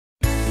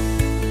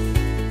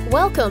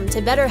Welcome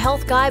to Better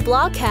Health Guy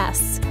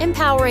Blogcasts,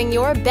 empowering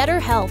your better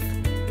health.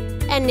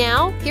 And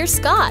now, here's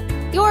Scott,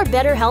 your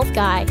Better Health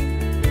Guy.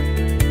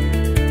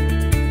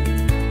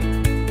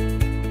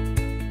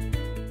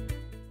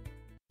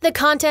 The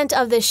content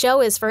of this show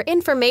is for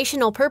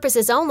informational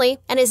purposes only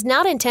and is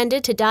not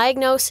intended to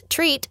diagnose,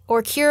 treat,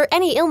 or cure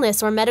any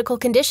illness or medical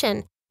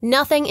condition.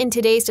 Nothing in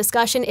today's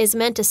discussion is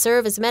meant to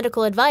serve as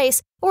medical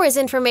advice or as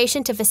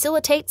information to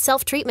facilitate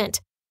self-treatment.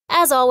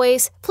 As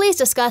always, please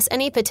discuss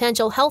any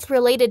potential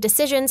health-related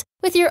decisions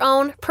with your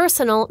own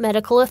personal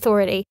medical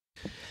authority.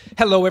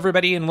 Hello,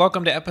 everybody, and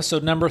welcome to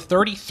episode number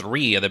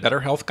 33 of the Better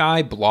Health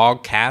Guy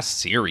blogcast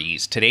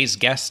series. Today's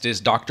guest is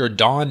Dr.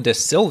 Dawn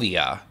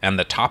DeSylvia, and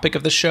the topic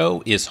of the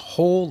show is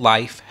whole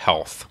life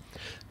health.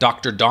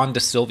 Dr. Dawn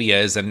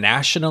DeSylvia is a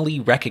nationally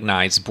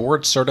recognized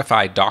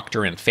board-certified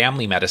doctor in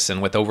family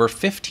medicine with over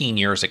 15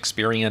 years'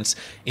 experience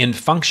in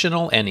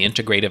functional and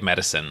integrative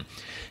medicine.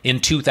 In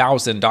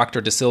 2000,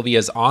 Dr.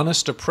 DeSylvia's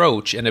honest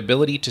approach and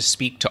ability to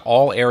speak to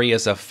all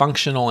areas of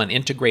functional and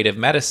integrative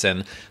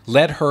medicine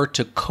led her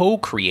to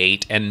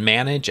co-create and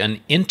manage an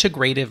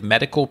integrative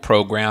medical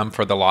program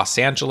for the Los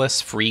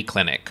Angeles Free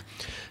Clinic.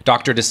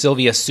 Dr.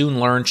 DeSylvia soon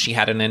learned she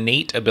had an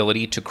innate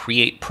ability to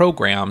create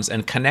programs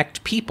and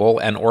connect people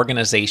and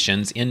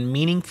organizations in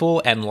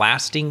meaningful and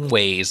lasting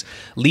ways,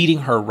 leading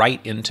her right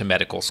into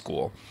medical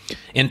school.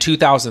 In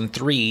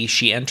 2003,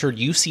 she entered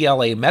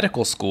UCLA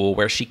Medical School,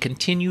 where she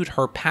continued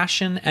her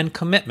passion and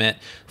commitment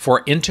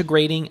for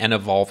integrating and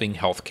evolving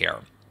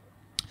healthcare.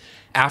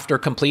 After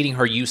completing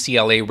her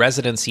UCLA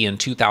residency in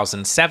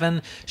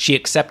 2007, she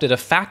accepted a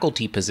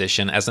faculty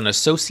position as an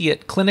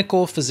associate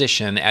clinical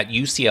physician at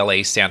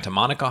UCLA Santa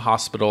Monica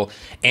Hospital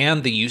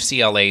and the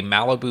UCLA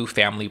Malibu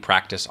Family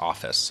Practice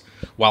Office.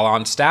 While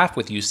on staff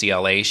with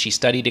UCLA, she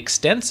studied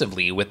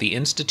extensively with the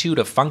Institute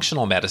of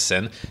Functional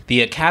Medicine, the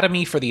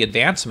Academy for the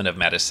Advancement of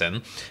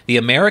Medicine, the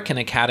American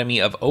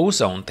Academy of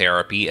Ozone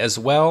Therapy, as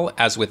well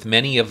as with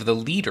many of the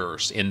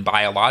leaders in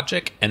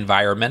biologic,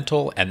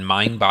 environmental, and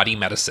mind-body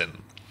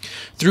medicine.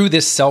 Through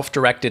this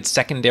self-directed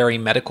secondary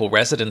medical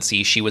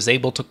residency, she was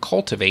able to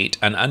cultivate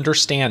an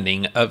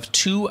understanding of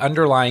two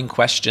underlying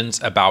questions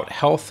about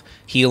health,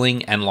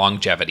 healing, and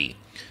longevity.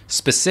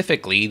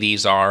 Specifically,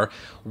 these are,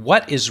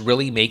 what is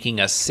really making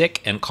us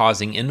sick and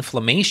causing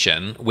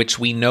inflammation, which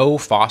we know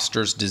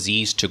fosters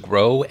disease to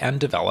grow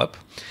and develop?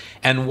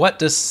 And what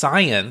does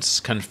science,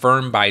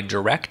 confirmed by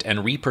direct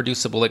and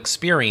reproducible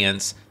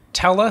experience,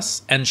 tell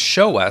us and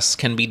show us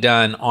can be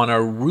done on a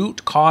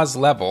root cause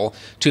level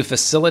to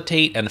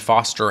facilitate and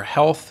foster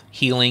health,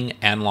 healing,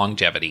 and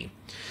longevity?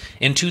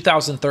 In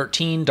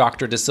 2013,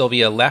 Dr.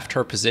 DeSylvia left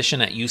her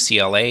position at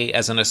UCLA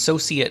as an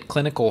associate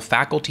clinical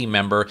faculty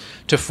member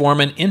to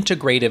form an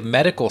integrative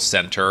medical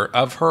center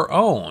of her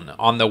own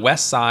on the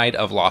west side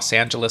of Los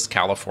Angeles,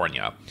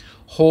 California,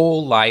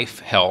 Whole Life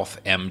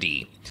Health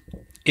MD.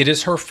 It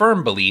is her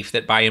firm belief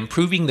that by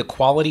improving the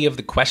quality of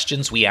the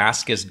questions we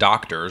ask as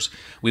doctors,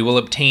 we will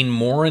obtain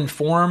more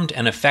informed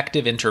and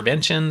effective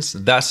interventions,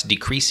 thus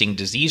decreasing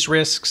disease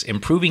risks,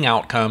 improving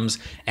outcomes,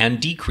 and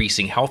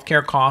decreasing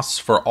healthcare costs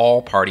for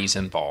all parties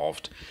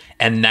involved.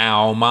 And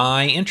now,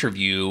 my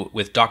interview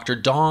with Dr.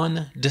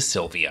 Dawn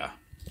DeSylvia.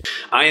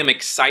 I am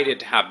excited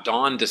to have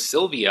Dawn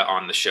DeSylvia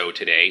on the show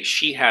today.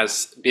 She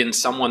has been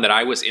someone that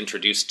I was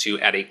introduced to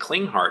at a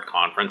Klinghardt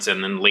conference,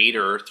 and then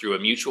later through a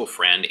mutual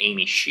friend,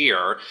 Amy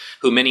Shear,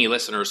 who many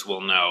listeners will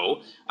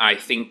know. I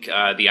think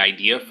the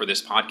idea for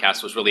this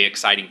podcast was really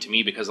exciting to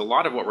me because a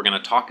lot of what we're going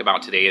to talk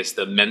about today is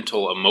the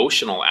mental,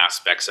 emotional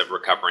aspects of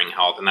recovering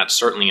health, and that's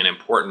certainly an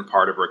important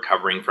part of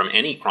recovering from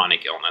any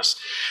chronic illness.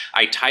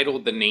 I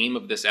titled the name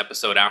of this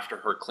episode after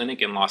her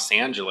clinic in Los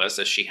Angeles,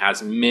 as she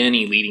has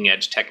many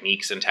leading-edge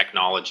techniques and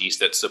technologies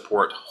that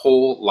support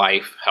whole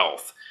life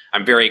health.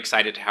 I'm very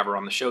excited to have her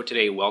on the show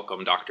today.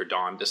 Welcome, Dr.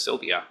 Dawn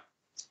DeSylvia.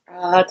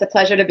 It's a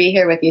pleasure to be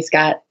here with you,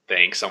 Scott.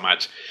 Thanks so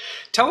much.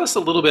 Tell us a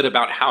little bit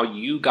about how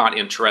you got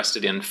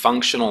interested in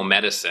functional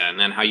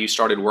medicine and how you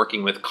started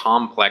working with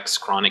complex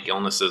chronic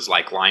illnesses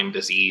like Lyme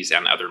disease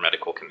and other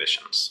medical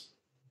conditions.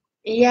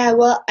 Yeah,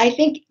 well, I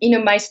think,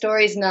 my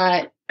story is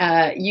not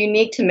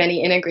unique to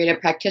many integrative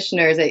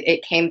practitioners.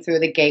 It came through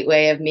the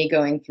gateway of me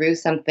going through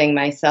something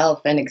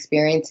myself and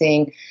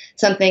experiencing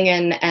something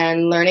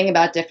and learning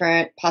about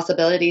different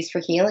possibilities for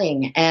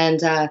healing.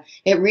 And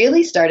it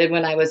really started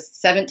when I was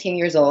 17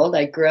 years old.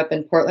 I grew up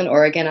in Portland,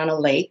 Oregon on a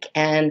lake,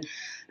 and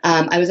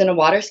I was in a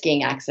water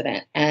skiing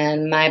accident,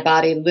 and my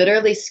body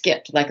literally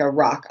skipped like a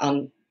rock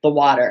on the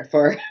water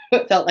for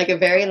what felt like a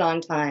very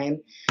long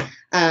time.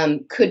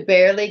 Could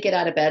barely get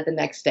out of bed the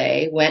next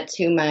day, went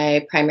to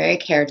my primary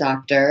care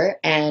doctor,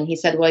 and he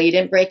said, well, you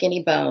didn't break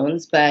any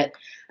bones, but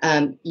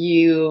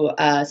you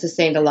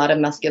sustained a lot of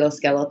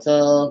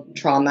musculoskeletal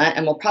trauma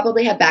and will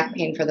probably have back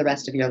pain for the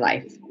rest of your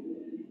life.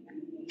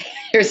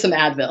 Here's some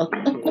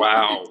Advil.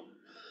 Wow.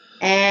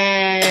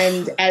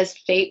 And as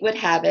fate would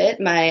have it,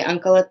 my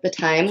uncle at the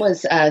time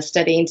was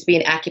studying to be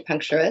an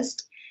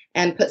acupuncturist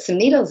and put some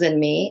needles in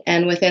me.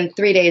 And within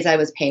 3 days, I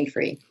was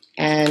pain-free.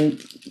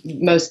 And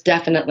most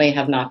definitely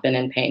have not been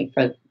in pain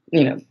for,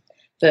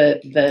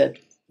 the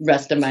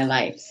rest of my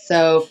life.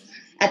 So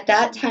at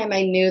that time,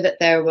 I knew that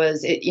there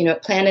was, it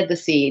planted the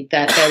seed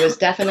that there was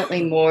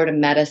definitely more to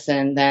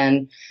medicine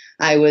than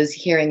I was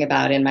hearing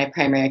about in my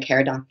primary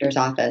care doctor's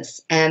office.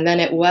 And then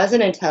it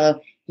wasn't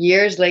until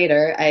years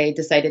later I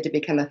decided to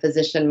become a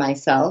physician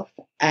myself,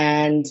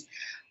 and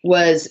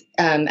was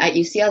at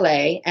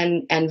UCLA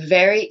and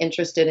very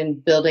interested in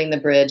building the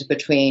bridge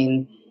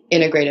between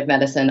integrative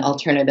medicine,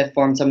 alternative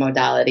forms of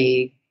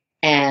modality,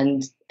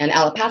 and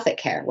allopathic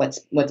care, what's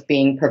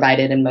being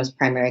provided in most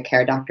primary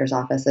care doctors'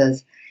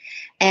 offices.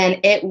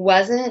 And it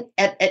wasn't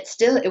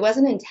it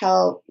wasn't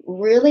until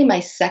really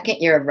my second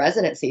year of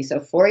residency, so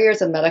 4 years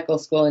of medical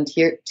school and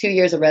 2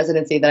 years of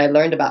residency, that I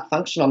learned about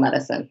functional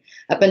medicine.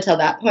 Up until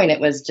that point, it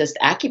was just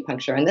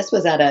acupuncture, and this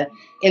was at an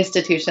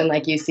institution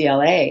like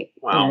UCLA.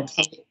 Wow.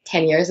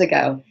 10 years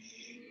ago.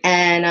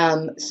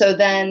 And so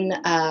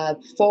then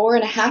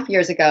 4.5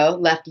 years ago,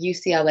 left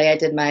UCLA. I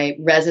did my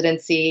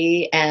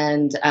residency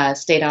and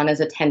stayed on as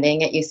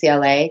attending at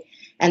UCLA.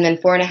 And then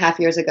 4.5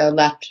 years ago,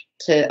 left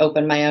to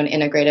open my own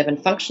integrative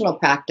and functional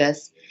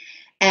practice,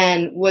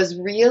 and was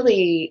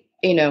really,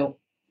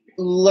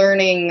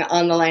 learning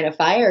on the line of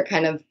fire,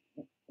 kind of,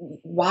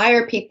 why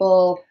are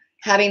people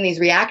having these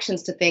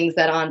reactions to things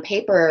that on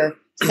paper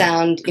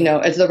sound,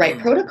 as the right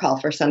protocol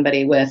for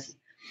somebody with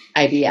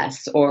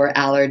IBS or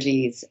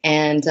allergies.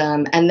 And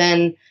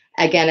then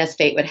again, as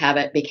fate would have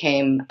it,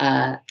 became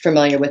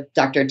familiar with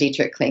Dr.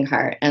 Dietrich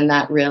Klinghardt, and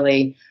that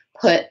really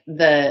put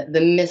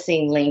the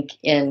missing link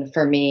in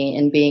for me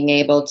in being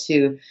able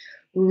to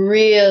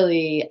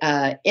really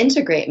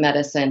integrate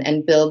medicine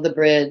and build the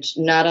bridge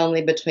not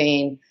only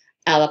between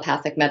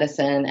allopathic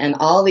medicine and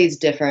all these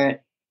different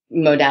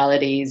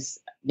modalities,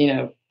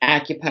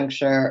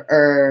 acupuncture,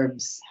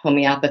 herbs,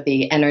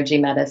 homeopathy, energy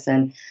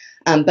medicine,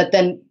 but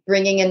then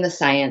bringing in the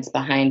science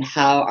behind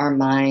how our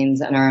minds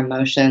and our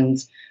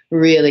emotions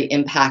really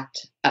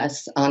impact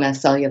us on a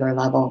cellular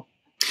level.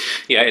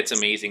 Yeah, it's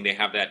amazing. They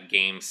have that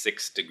game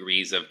 6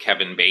 Degrees of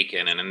Kevin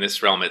Bacon, and in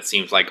this realm, it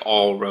seems like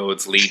all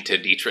roads lead to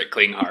Dietrich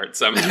Klinghardt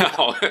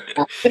somehow.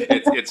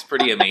 It's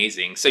pretty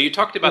amazing. So you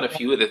talked about a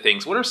few of the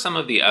things. What are some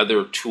of the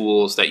other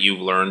tools that you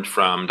learned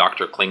from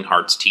Dr.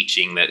 Klinghardt's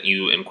teaching that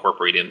you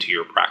incorporate into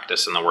your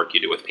practice and the work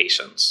you do with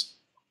patients?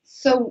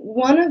 So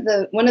one of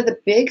the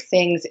big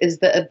things is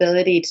the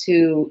ability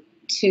to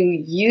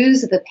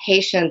use the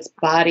patient's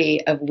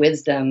body of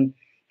wisdom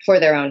for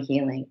their own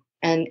healing.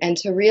 And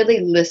to really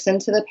listen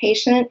to the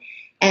patient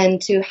and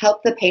to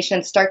help the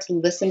patient start to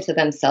listen to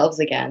themselves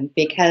again,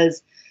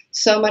 because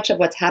so much of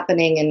what's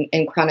happening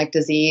in chronic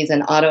disease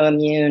and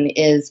autoimmune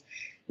is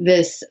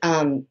this,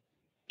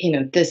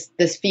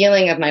 this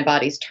feeling of my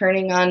body's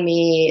turning on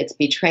me, it's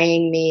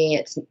betraying me,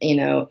 it's,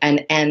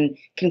 and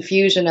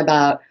confusion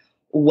about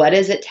what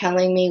is it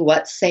telling me,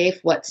 what's safe,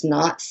 what's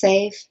not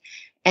safe.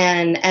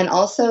 And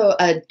also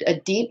a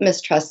deep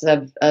mistrust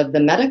of the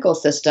medical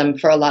system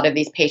for a lot of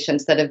these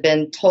patients that have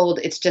been told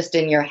it's just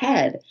in your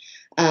head,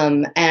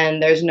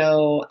 and there's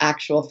no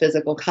actual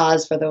physical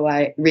cause for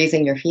the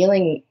reason you're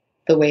feeling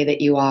the way that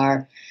you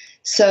are.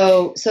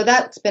 So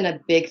that's been a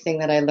big thing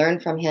that I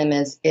learned from him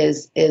is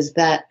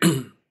that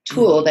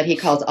tool that he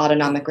calls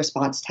autonomic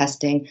response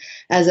testing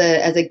as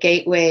a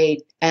gateway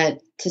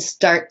to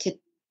start to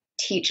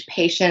teach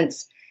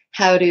patients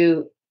how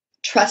to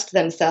trust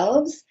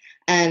themselves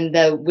and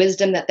the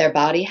wisdom that their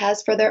body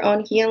has for their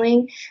own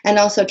healing, and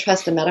also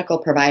trust a medical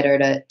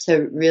provider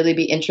to really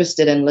be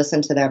interested and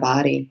listen to their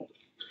body.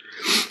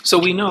 So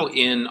we know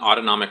in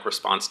autonomic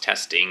response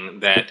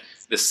testing that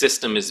the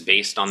system is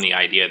based on the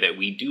idea that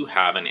we do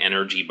have an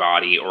energy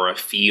body or a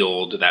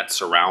field that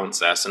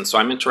surrounds us. And so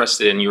I'm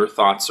interested in your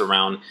thoughts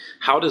around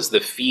how does the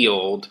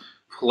field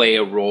play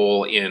a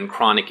role in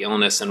chronic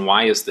illness, and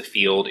why is the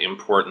field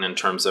important in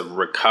terms of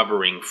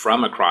recovering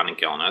from a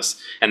chronic illness?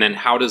 And then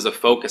how does the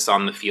focus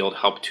on the field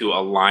help to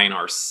align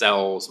our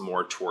cells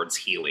more towards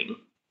healing?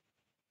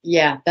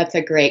 Yeah, that's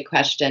a great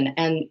question.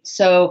 And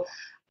so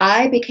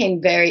I became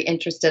very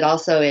interested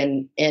also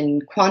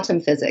in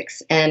quantum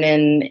physics and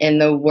in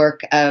the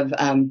work of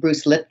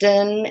Bruce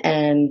Lipton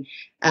and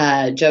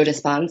Joe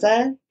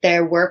Dispenza.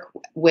 Their work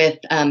with,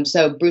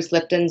 so Bruce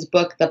Lipton's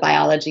book, The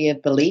Biology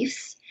of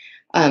Beliefs.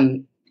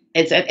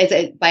 It's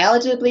a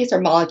biology of beliefs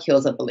or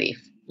molecules of belief?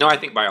 No, I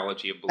think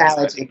biology of beliefs.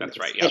 I think that's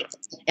right. Yeah.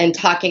 And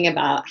talking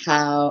about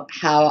how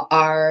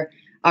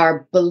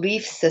our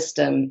belief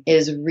system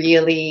is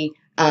really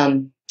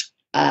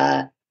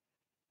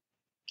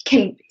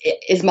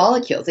is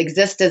molecules,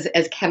 exist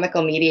as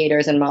chemical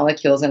mediators and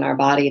molecules in our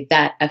body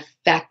that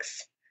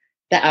affects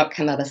the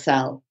outcome of a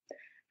cell.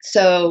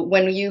 So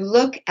when you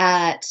look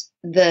at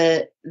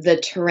the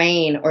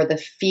terrain or the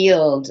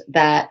field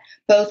that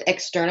both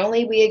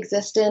externally we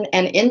exist in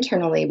and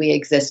internally we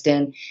exist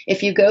in,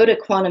 if you go to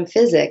quantum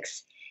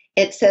physics,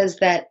 it says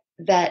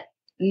that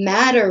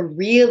matter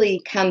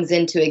really comes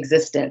into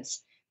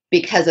existence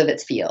because of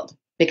its field,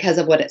 because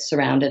of what it's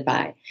surrounded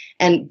by.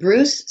 And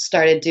Bruce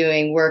started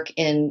doing work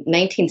in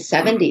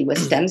 1970 with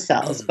stem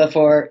cells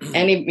before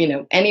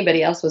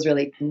anybody else was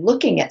really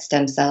looking at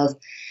stem cells.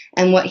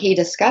 And what he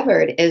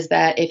discovered is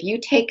that if you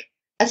take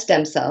a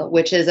stem cell,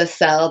 which is a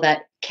cell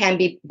that can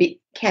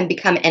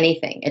become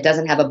anything. It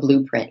doesn't have a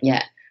blueprint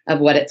yet of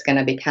what it's going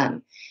to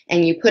become.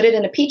 And you put it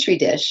in a petri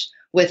dish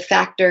with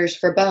factors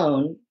for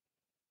bone,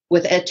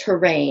 with a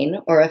terrain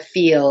or a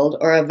field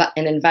or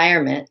an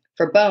environment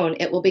for bone,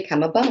 it will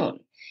become a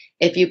bone.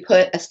 If you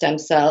put a stem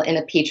cell in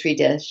a petri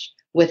dish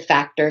with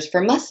factors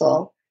for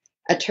muscle,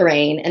 a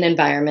terrain, an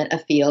environment, a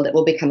field, it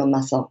will become a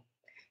muscle.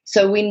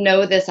 So we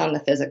know this on the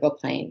physical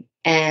plane.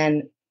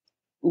 And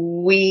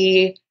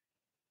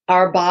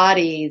our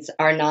bodies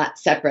are not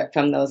separate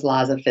from those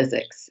laws of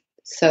physics.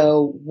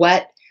 So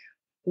what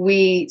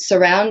we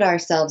surround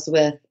ourselves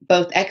with,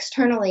 both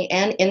externally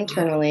and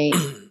internally,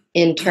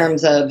 in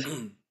terms of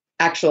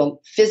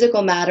actual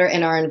physical matter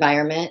in our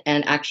environment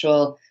and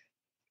actual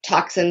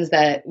toxins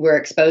that we're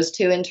exposed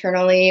to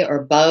internally,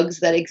 or bugs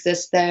that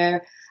exist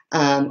there,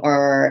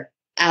 or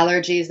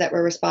allergies that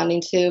we're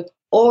responding to,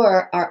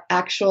 or our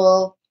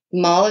actual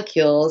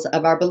molecules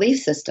of our belief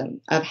system,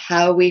 of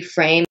how we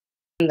frame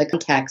the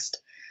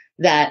context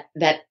that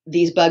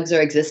these bugs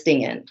are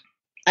existing in.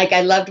 Like,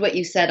 I loved what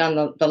you said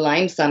on the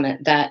Lyme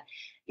Summit, that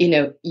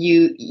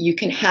you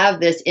can have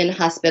this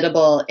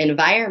inhospitable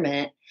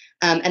environment,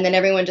 and then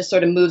everyone just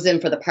sort of moves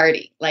in for the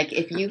party. Like,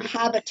 if you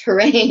have a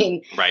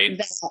terrain right.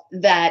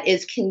 that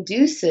is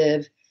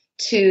conducive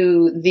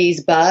to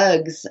these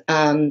bugs,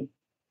 having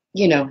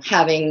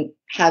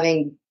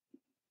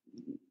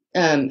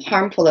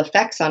harmful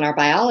effects on our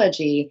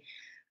biology,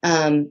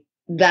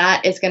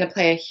 that is going to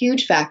play a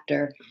huge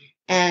factor.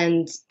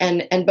 And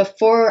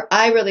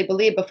I really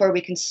believe before we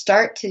can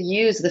start to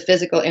use the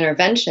physical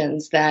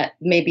interventions that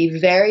may be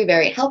very,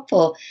 very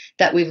helpful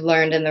that we've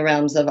learned in the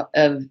realms of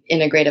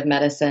integrative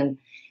medicine,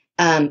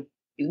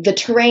 the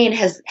terrain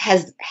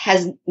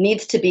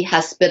needs to be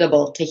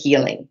hospitable to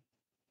healing.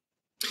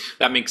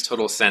 That makes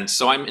total sense.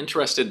 So I'm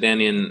interested then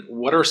in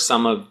what are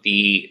some of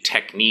the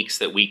techniques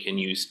that we can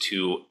use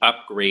to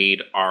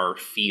upgrade our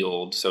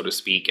field, so to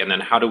speak, and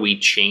then how do we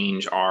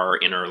change our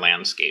inner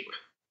landscape?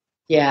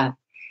 Yeah.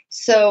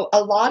 So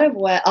a lot of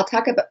I'll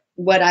talk about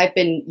what I've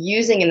been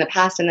using in the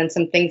past, and then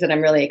some things that I'm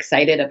really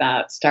excited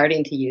about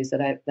starting to use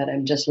that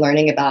I'm just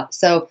learning about.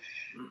 So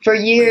for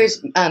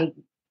years,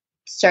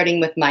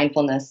 starting with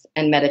mindfulness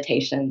and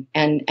meditation,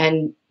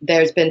 and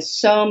there's been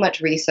so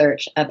much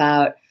research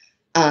about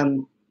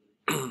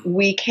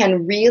we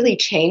can really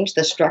change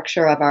the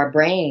structure of our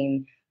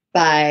brain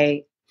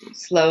by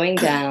slowing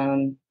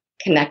down,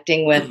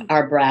 connecting with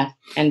our breath,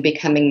 and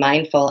becoming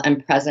mindful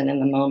and present in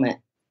the moment.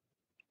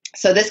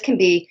 So this can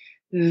be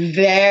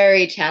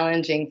very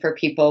challenging for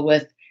people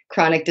with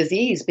chronic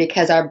disease,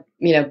 because our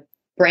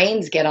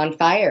brains get on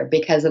fire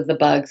because of the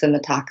bugs and the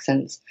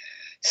toxins.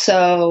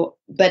 So,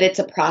 but it's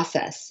a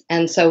process.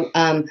 And so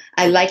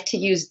I like to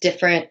use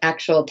different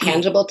actual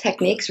tangible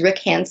techniques. Rick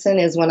Hansen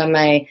is one of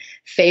my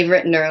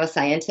favorite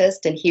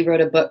neuroscientists, and he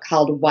wrote a book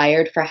called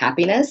Wired for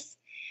Happiness.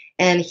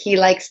 And he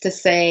likes to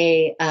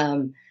say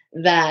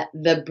that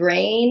the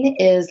brain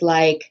is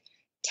like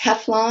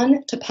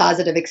Teflon to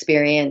positive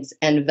experience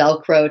and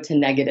Velcro to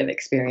negative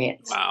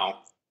experience. Wow.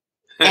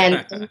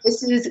 And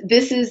this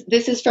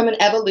is from an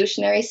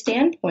evolutionary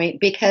standpoint,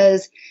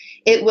 because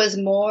it was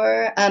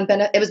more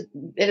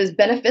it was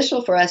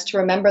beneficial for us to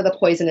remember the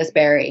poisonous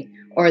berry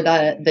or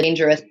the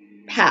dangerous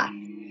path.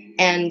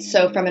 And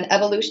so from an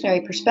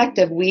evolutionary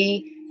perspective,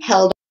 we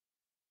held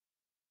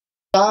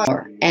on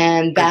more,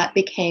 and that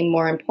became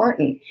more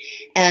important.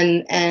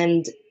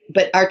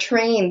 But our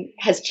terrain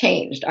has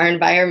changed. Our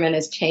environment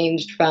has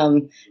changed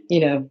from,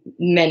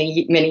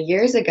 many, many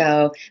years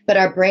ago, but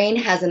our brain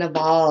hasn't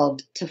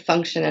evolved to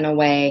function in a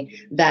way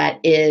that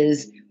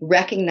is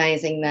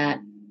recognizing that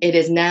it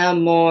is now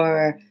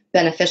more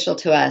beneficial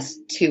to us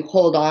to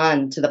hold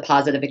on to the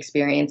positive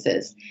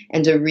experiences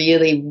and to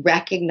really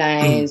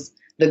recognize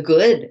the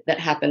good that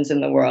happens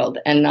in the world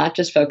and not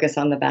just focus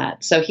on the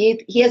bad. So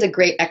he has a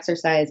great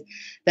exercise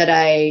that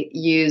I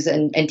use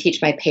and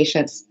teach my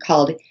patients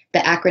called, the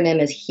acronym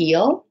is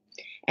HEAL,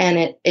 and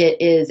it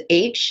is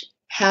H,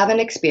 have an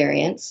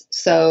experience,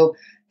 so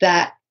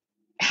that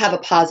have a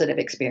positive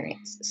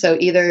experience. So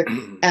either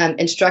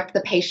instruct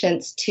the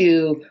patients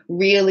to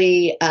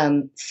really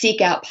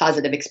seek out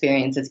positive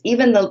experiences,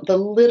 even the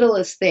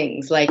littlest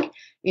things, like,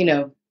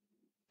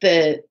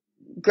 the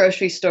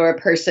grocery store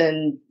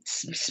person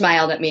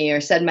smiled at me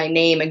or said my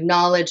name,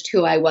 acknowledged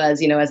who I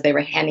was, as they were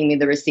handing me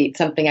the receipt,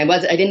 something I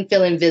didn't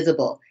feel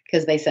invisible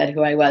because they said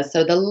who I was.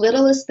 So the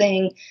littlest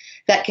thing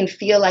that can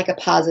feel like a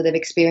positive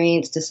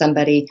experience to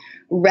somebody,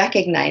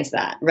 recognize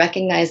that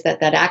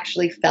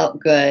actually felt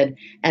good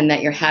and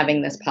that you're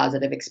having this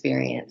positive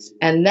experience.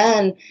 And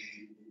then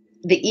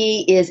the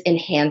E is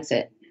enhance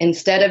it.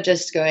 Instead of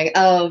just going,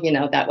 oh,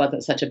 that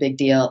wasn't such a big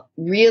deal,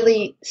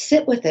 really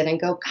sit with it and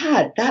go,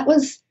 God, that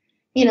was,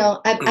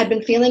 I've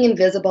been feeling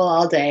invisible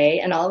all day,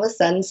 and all of a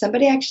sudden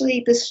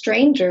this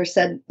stranger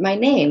said my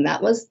name.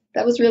 That was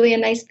really a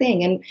nice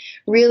thing, and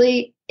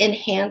really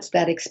enhance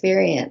that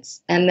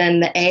experience. And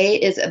then the A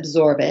is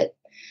absorb it.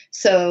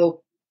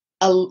 So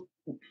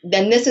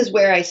then this is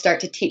where I start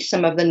to teach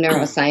some of the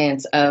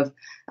neuroscience of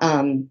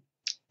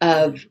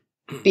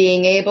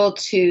being able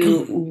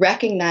to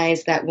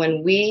recognize that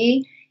when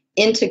we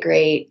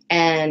integrate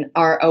and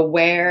are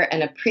aware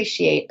and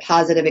appreciate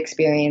positive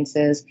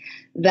experiences,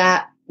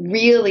 that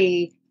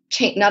really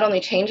not only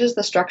changes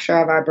the structure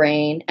of our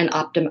brain and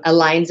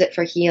aligns it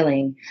for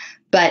healing,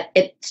 but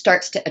it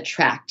starts to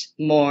attract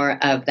more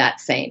of that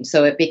same.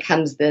 So it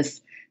becomes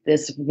this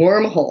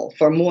wormhole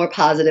for more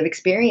positive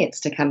experience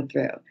to come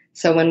through.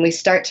 So when we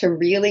start to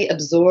really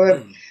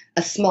absorb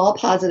a small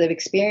positive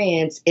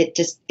experience,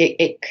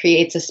 it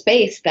creates a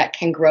space that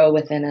can grow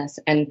within us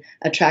and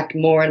attract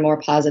more and more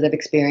positive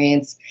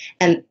experience,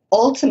 and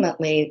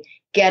ultimately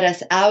get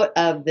us out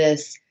of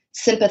this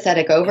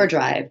sympathetic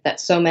overdrive that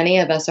so many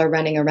of us are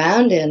running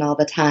around in all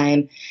the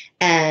time,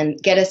 and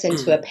get us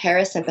into a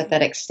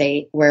parasympathetic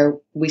state where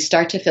we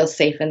start to feel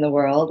safe in the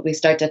world, we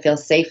start to feel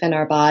safe in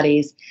our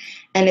bodies.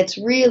 And it's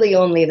really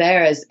only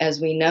there,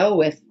 as we know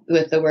with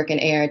the work in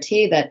ART,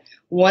 that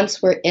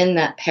once we're in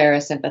that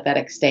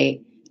parasympathetic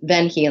state,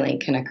 then healing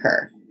can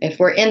occur. If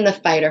we're in the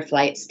fight or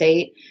flight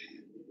state,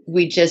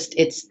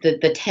 it's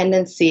the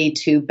tendency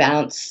to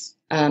bounce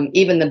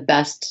even the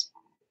best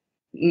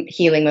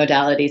healing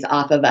modalities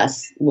off of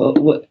us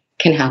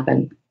can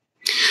happen.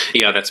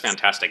 Yeah, that's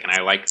fantastic. And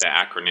I like the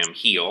acronym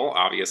HEAL.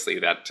 Obviously,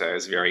 that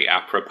is very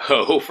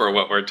apropos for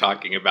what we're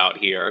talking about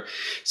here.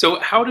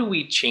 So how do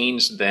we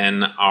change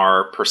then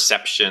our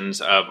perceptions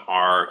of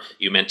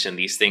you mentioned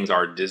these things,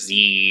 our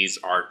disease,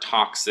 our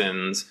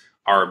toxins,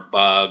 our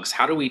bugs?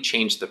 How do we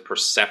change the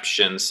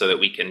perception so that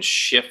we can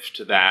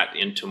shift that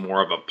into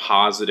more of a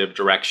positive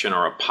direction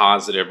or a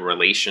positive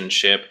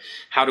relationship?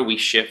 How do we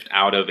shift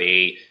out of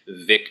a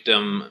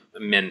victim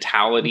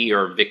mentality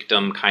or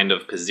victim kind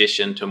of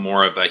position to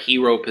more of a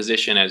hero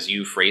position, as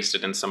you phrased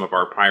it in some of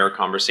our prior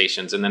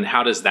conversations? And then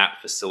how does that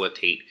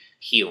facilitate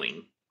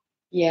healing?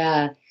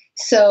 Yeah.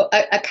 So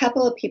a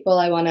couple of people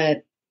I want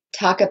to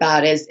talk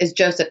about is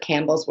Joseph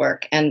Campbell's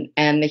work and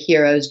the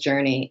hero's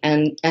journey.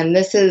 And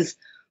this is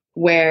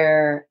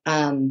where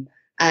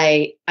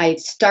I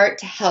start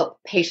to help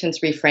patients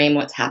reframe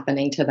what's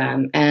happening to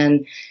them.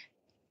 And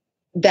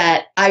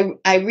that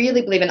I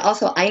really believe, and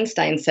also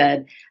Einstein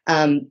said,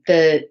 how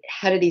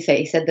did he say?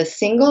 He said, the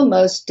single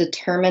most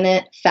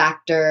determinant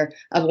factor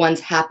of one's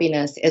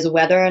happiness is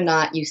whether or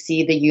not you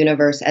see the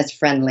universe as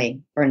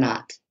friendly or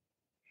not.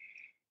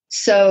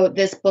 So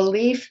this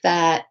belief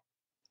that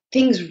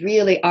things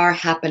really are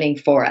happening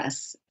for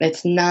us.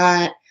 It's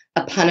not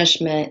a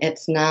punishment.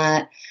 It's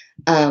not,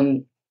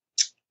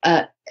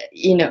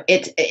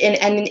 it's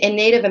in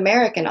Native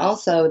American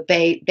also,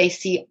 they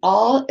see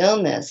all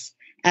illness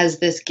as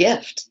this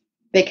gift,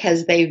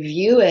 because they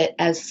view it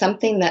as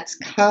something that's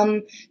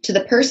come to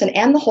the person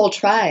and the whole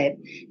tribe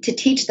to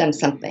teach them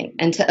something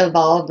and to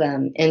evolve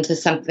them into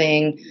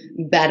something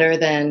better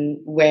than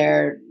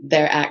where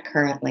they're at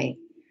currently.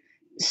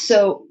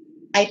 So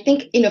I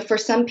think, for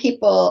some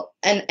people,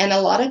 and a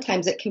lot of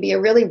times it can be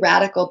a really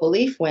radical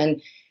belief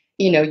when,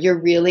 you're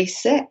really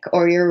sick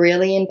or you're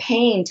really in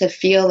pain, to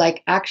feel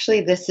like,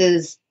 actually, this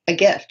is a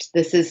gift.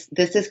 This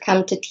has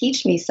come to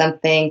teach me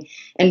something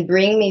and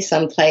bring me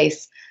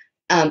someplace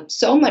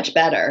so much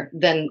better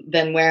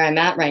than where I'm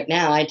at right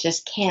now. I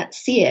just can't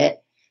see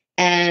it,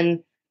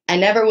 and I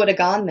never would have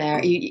gone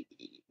there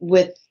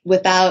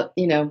without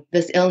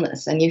this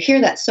illness. And you hear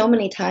that so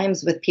many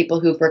times with people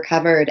who've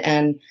recovered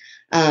and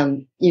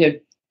found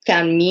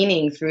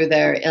meaning through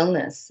their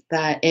illness,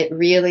 that it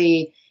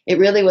really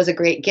was a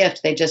great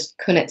gift. They just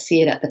couldn't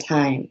see it at the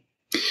time.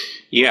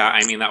 Yeah,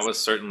 I mean, that was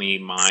certainly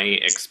my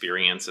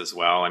experience as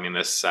well. I mean,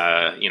 this,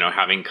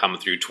 having come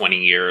through 20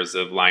 years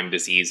of Lyme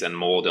disease and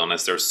mold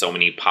illness, there's so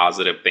many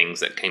positive things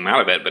that came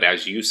out of it. But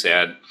as you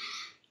said,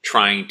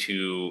 trying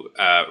to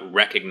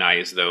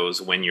recognize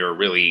those when you're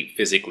really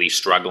physically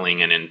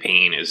struggling and in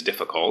pain is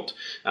difficult.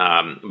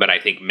 But I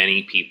think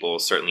many people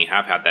certainly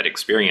have had that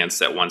experience,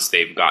 that once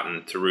they've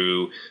gotten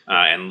through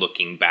and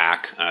looking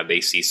back,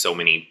 they see so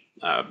many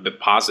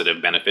positive,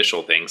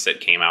 beneficial things that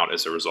came out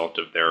as a result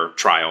of their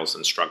trials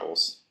and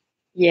struggles.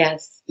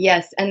 Yes.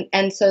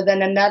 And so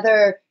then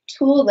another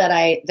tool that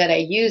I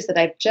use that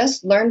I've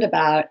just learned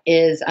about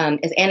is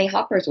Annie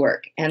Hopper's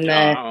work and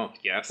the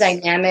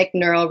dynamic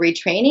neural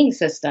retraining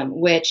system,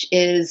 which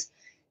is,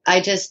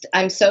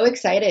 I'm so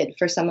excited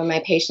for some of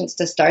my patients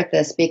to start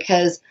this,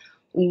 because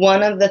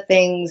one of the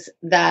things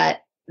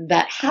that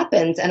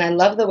happens, and I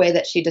love the way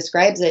that she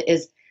describes it,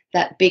 is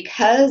that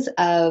because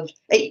of,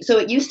 so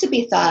it used to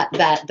be thought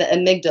that the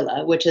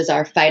amygdala, which is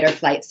our fight or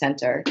flight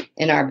center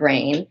in our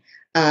brain,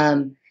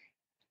 could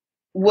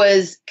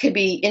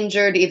be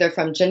injured either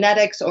from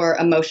genetics or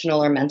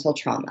emotional or mental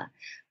trauma.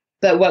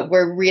 But what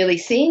we're really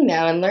seeing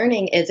now and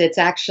learning is it's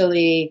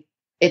actually,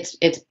 it's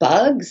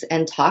bugs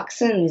and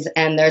toxins,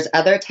 and there's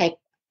other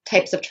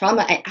types of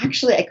trauma.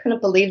 I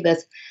couldn't believe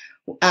this.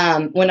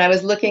 When I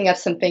was looking up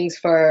some things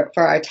for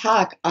our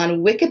talk,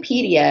 on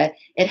Wikipedia,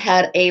 it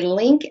had a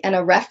link and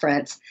a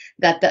reference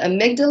that the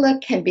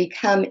amygdala can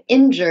become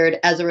injured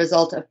as a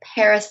result of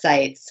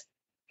parasites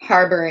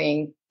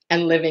harboring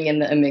and living in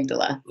the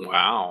amygdala.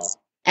 Wow.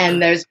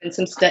 And there's been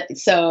some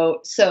studies.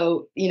 So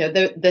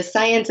the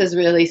science is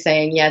really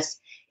saying, yes,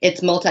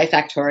 it's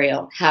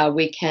multifactorial, how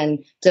we can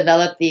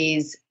develop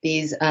these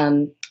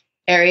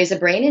areas of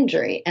brain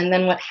injury. And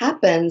then what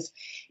happens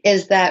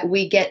is that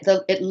we get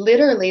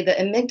literally the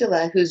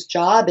amygdala, whose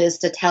job is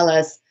to tell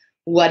us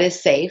what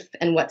is safe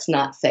and what's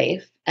not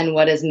safe, and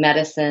what is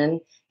medicine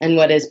and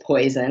what is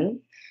poison,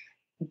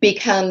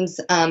 becomes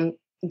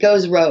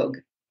goes rogue,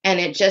 and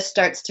it just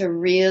starts to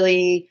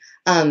really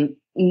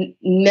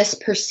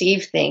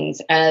misperceive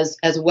things as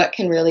what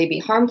can really be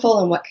harmful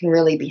and what can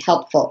really be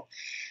helpful.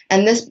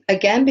 And this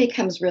again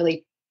becomes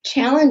really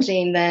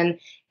challenging then,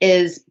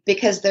 is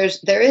because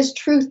there is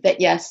truth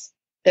that yes,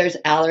 there's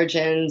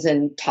allergens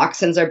and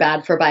toxins are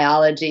bad for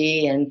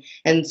biology,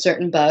 and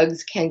certain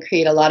bugs can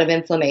create a lot of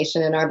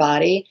inflammation in our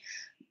body.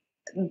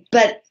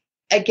 But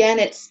again,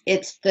 it's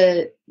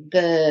the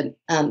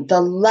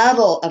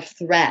level of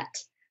threat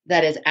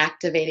that is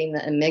activating the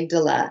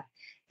amygdala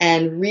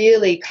and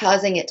really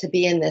causing it to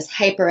be in this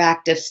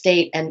hyperactive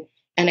state, and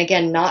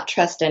again, not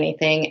trust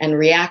anything and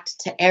react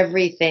to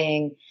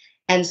everything.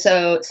 And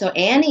so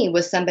Annie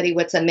was somebody,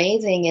 what's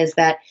amazing is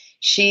that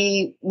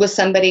she was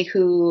somebody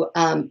who,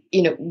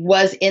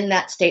 was in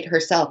that state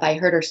herself. I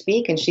heard her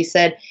speak, and she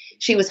said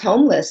she was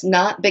homeless,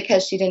 not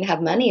because she didn't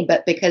have money,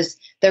 but because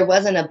there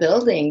wasn't a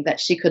building that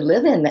she could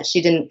live in that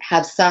she didn't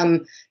have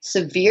some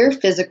severe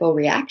physical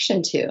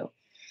reaction to.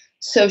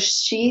 So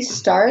she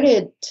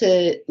started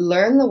to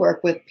learn the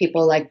work with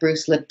people like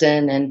Bruce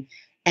Lipton,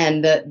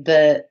 and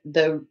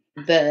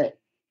the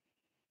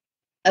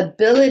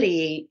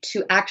ability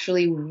to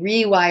actually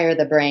rewire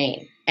the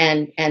brain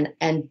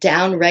and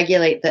down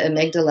regulate the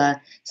amygdala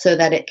so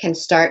that it can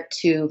start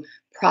to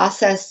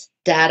process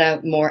data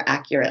more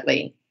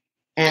accurately.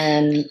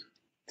 And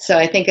so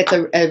I think it's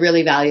a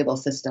really valuable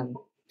system.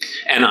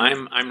 And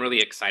I'm really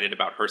excited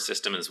about her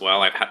system as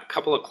well. I've had a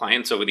couple of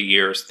clients over the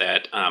years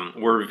that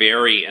were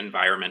very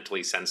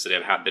environmentally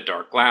sensitive, had the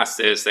dark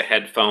glasses, the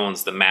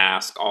headphones, the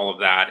mask, all of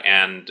that,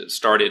 and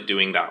started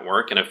doing that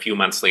work. And a few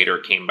months later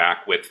came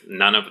back with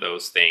none of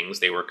those things.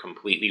 They were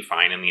completely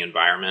fine in the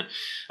environment.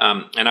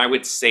 And I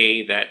would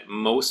say that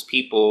most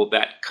people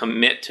that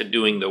commit to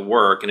doing the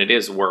work, and it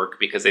is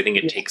work because I think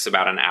it takes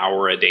about an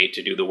hour a day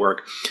to do the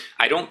work.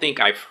 I don't think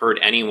I've heard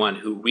anyone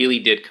who really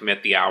did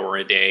commit the hour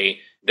a day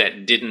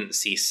that didn't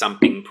see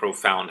something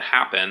profound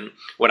happen.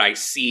 What I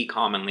see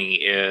commonly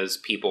is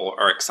people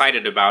are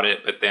excited about it,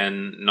 but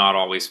then not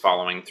always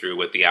following through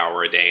with the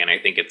hour a day. And I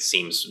think it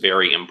seems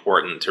very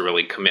important to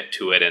really commit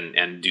to it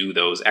and do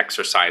those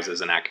exercises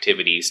and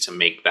activities to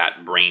make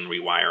that brain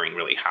rewiring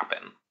really happen.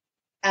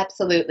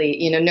 Absolutely.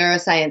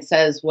 Neuroscience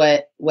says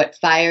what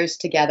fires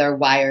together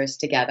wires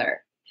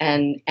together.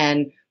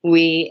 And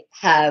we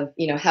have,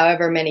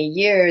 however many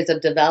years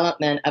of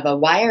development of a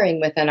wiring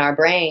within our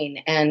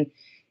brain. And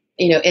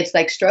it's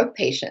like stroke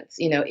patients.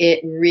 It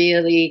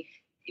really,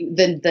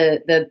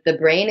 the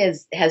brain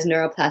has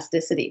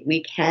neuroplasticity.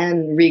 We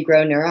can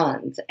regrow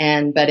neurons,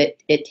 but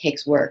it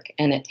takes work,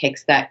 and it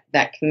takes that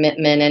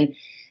commitment.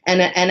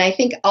 And I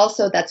think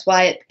also that's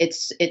why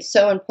it's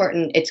so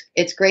important.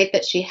 It's great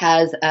that she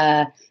has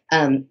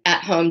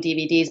at-home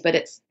DVDs, but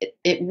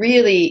it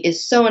really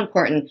is so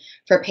important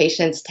for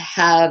patients to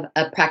have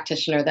a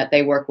practitioner that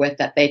they work with,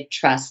 that they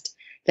trust,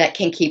 that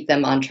can keep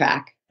them on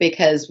track.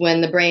 Because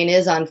when the brain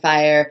is on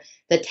fire,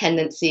 the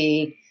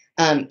tendency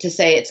to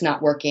say it's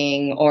not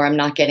working, or I'm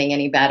not getting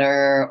any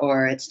better,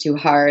 or it's too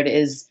hard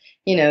is,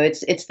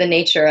 it's the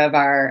nature of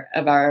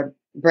our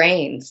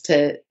brains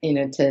to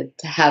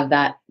have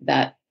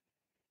that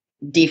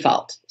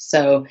default.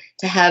 So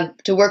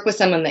to work with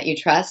someone that you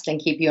trust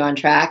and keep you on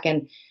track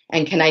and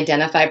can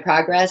identify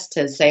progress,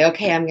 to say,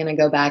 okay, I'm going to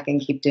go back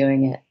and keep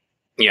doing it.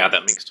 Yeah,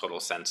 that makes total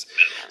sense.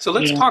 So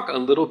let's talk a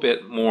little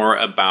bit more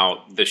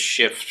about the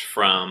shift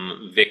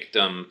from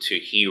victim to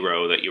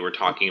hero that you were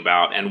talking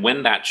about. And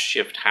when that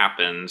shift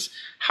happens,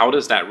 how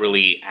does that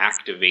really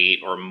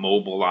activate or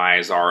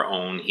mobilize our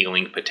own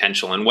healing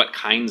potential? And what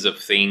kinds of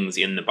things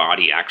in the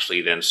body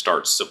actually then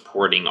start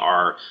supporting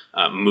our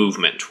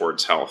movement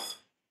towards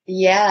health?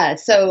 Yeah.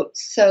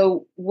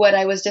 So what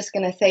I was just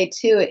going to say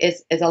too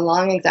is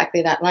along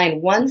exactly that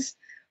line. Once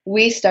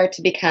we start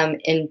to become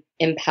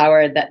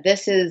empowered, that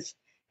this is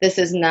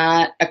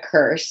not a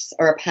curse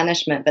or a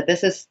punishment, but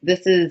this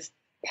is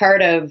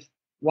part of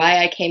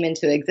why I came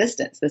into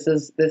existence. This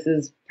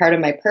is part of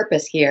my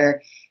purpose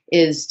here,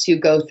 is to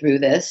go through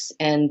this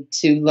and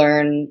to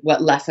learn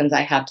what lessons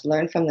I have to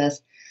learn from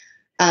this.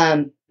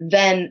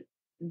 Then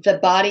the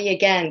body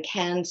again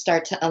can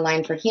start to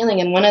align for healing.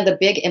 And one of the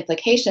big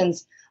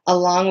implications,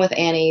 along with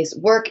Annie's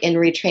work in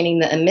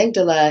retraining the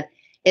amygdala,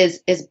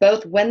 is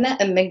both when the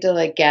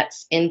amygdala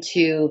gets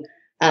into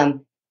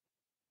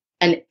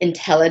an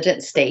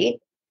intelligent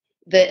state,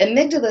 the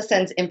amygdala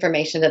sends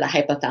information to the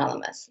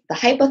hypothalamus. The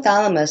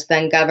hypothalamus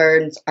then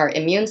governs our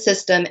immune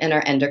system and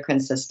our endocrine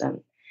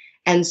system.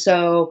 And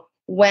so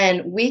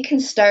when we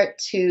can start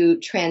to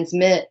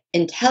transmit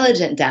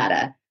intelligent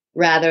data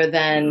rather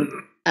than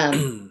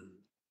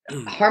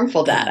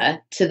harmful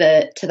data to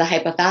the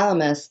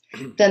hypothalamus,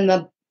 then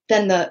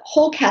the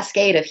whole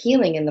cascade of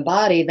healing in the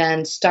body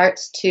then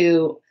starts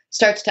to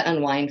starts to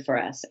unwind for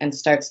us and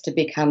starts to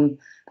become,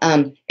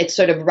 it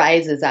sort of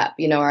rises up.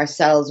 Our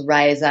cells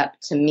rise up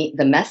to meet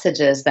the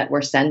messages that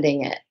we're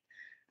sending it.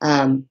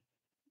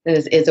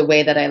 Is a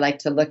way that I like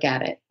to look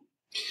at it.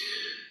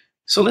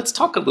 So let's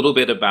talk a little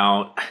bit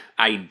about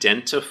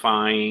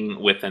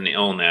identifying with an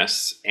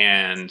illness,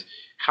 and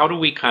how do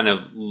we kind of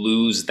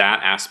lose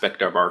that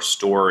aspect of our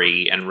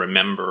story and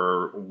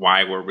remember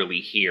why we're really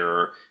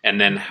here?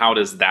 And then how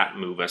does that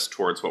move us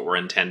towards what we're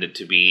intended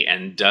to be?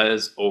 And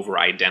does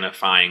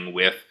over-identifying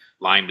with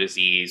Lyme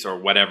disease or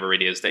whatever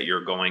it is that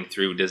you're going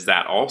through, does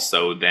that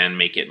also then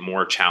make it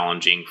more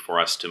challenging for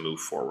us to move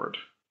forward?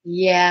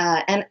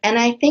 Yeah, and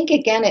I think,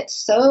 again, it's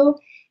so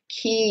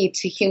key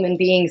to human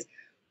beings.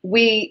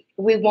 We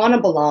want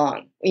to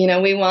belong.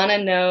 We want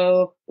to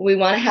know, we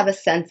want to have a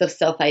sense of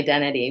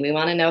self-identity. We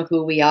want to know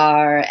who we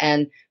are.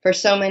 And for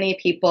so many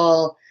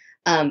people,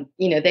 they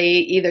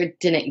either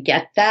didn't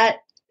get that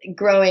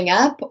growing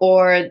up,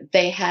 or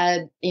they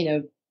had,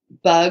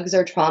 bugs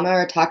or trauma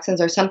or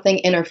toxins or something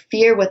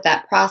interfere with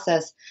that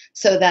process.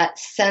 So that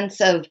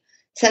sense of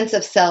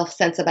self,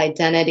 sense of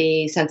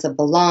identity, sense of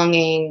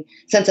belonging,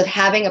 sense of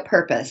having a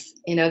purpose.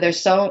 There's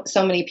so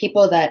many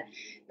people that,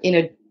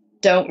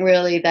 don't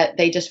really, that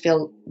they just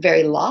feel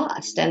very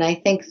lost. And I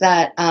think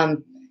that,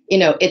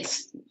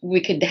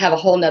 we could have a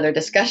whole nother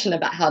discussion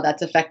about how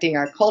that's affecting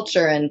our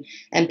culture,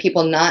 and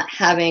people not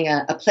having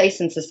a place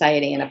in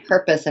society and a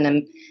purpose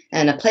and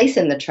a place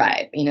in the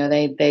tribe.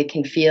 They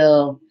can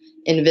feel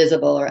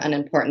invisible or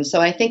unimportant.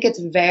 So I think it's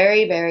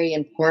very, very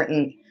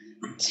important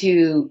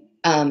to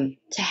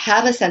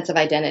have a sense of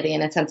identity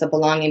and a sense of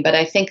belonging. But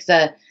I think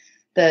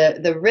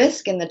the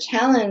risk and the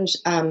challenge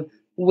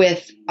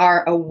with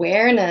our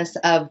awareness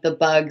of the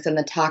bugs and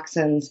the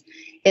toxins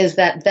is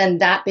that then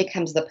that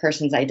becomes the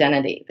person's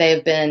identity.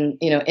 They've been,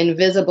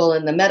 invisible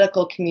in the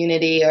medical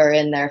community or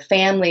in their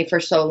family for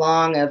so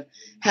long of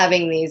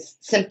having these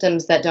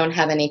symptoms that don't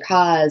have any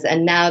cause,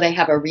 and now they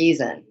have a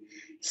reason.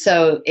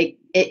 So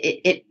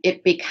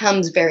it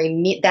becomes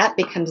that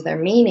becomes their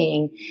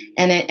meaning,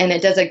 and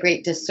it does a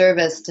great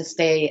disservice to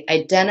stay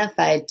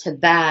identified to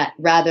that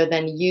rather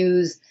than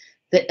use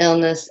the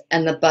illness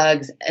and the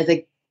bugs as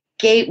a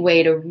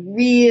gateway to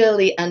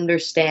really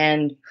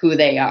understand who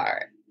they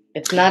are.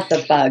 It's not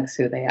the bugs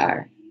who they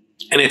are.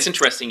 And it's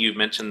interesting, you've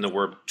mentioned the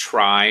word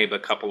tribe a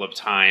couple of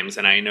times,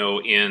 and I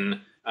know in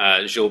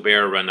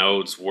Gilbert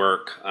Renaud's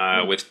work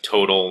with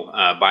total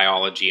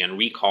biology and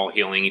recall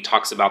healing, he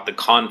talks about the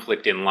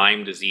conflict in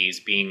Lyme disease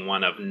being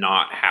one of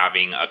not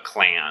having a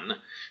clan,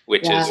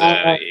 which is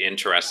an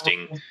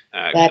interesting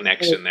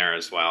connection there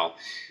as well.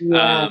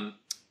 Yeah.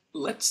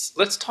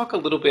 Let's talk a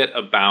little bit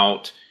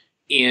about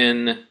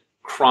in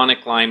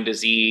chronic Lyme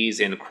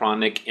disease and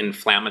chronic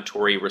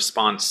inflammatory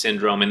response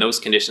syndrome. In those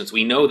conditions,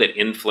 we know that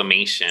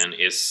inflammation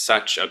is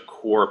such a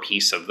core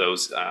piece of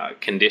those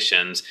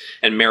conditions.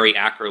 And Mary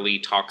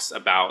Ackerley talks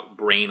about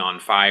brain on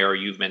fire.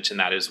 You've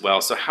mentioned that as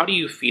well. So how do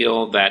you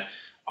feel that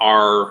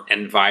our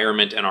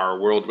environment and our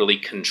world really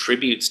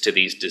contributes to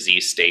these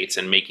disease states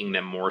and making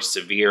them more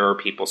severe?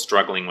 People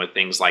struggling with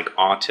things like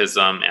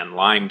autism and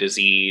Lyme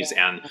disease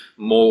and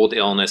mold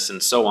illness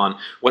and so on.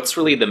 What's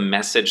really the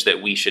message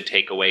that we should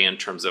take away in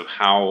terms of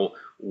how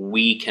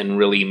we can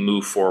really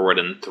move forward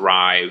and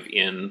thrive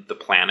in the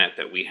planet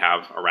that we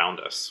have around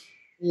us?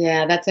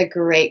 Yeah, that's a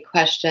great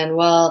question.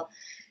 Well,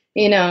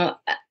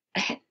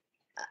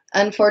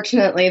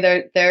 unfortunately,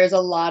 there's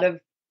a lot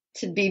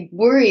to be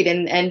worried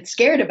and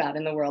scared about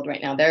in the world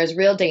right now. There's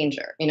real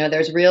danger.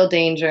 There's real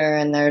danger,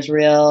 and there's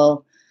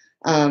real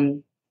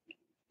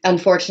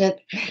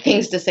unfortunate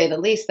things, to say the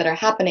least, that are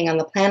happening on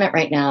the planet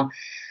right now.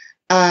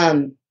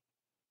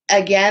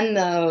 Again,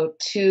 though,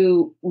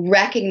 to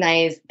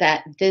recognize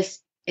that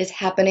this is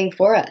happening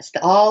for us.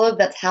 All of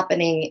that's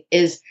happening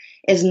is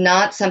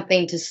not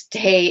something to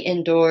stay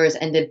indoors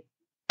and to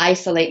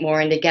isolate more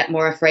and to get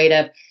more afraid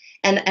of.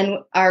 And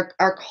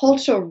our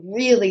culture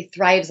really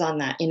thrives on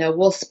that.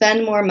 We'll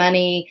spend more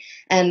money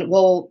and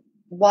we'll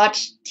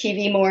watch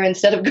TV more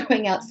instead of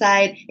going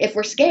outside if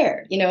we're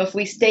scared. If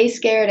we stay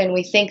scared and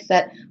we think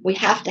that we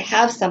have to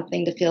have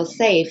something to feel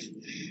safe,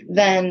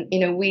 then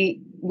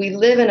we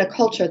live in a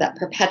culture that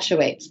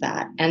perpetuates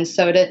that. And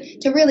so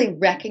to really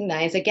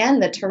recognize, again,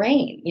 the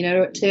terrain,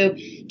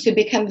 to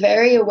become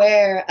very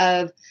aware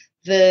of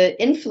the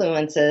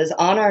influences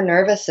on our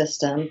nervous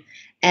system.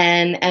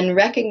 And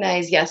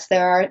recognize, yes,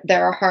 there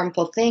are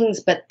harmful things,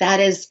 but that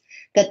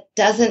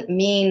doesn't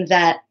mean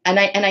that. And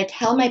I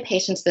tell my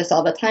patients this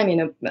all the time.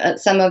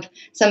 Some of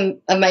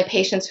my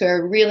patients who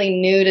are really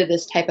new to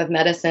this type of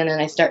medicine,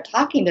 and I start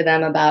talking to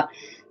them about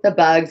the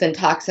bugs and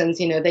toxins.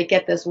 They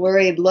get this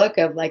worried look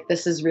of like,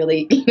 this is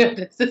really,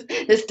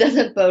 this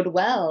doesn't bode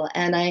well.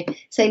 And I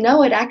say,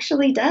 no, it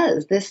actually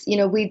does. This,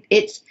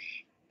 it's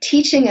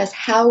teaching us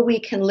how we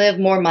can live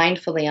more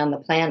mindfully on the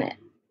planet.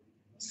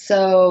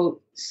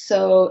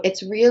 So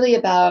it's really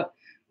about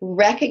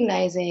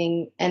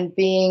recognizing and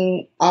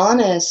being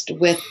honest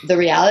with the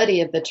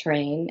reality of the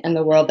terrain and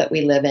the world that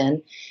we live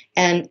in,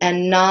 and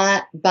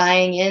not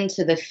buying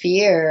into the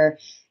fear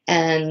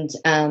and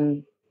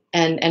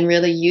and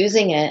really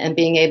using it and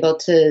being able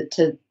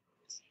to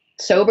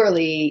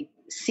soberly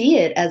see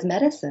it as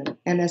medicine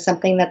and as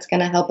something that's going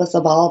to help us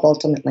evolve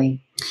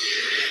ultimately.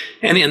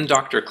 And in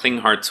Dr.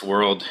 Klinghart's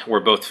world, we're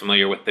both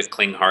familiar with the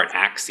Klinghart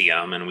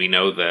axiom, and we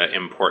know the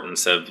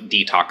importance of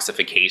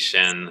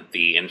detoxification,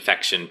 the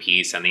infection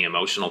piece, and the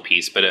emotional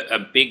piece. But a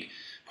big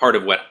part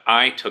of what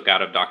I took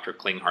out of Dr.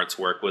 Klinghart's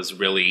work was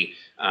really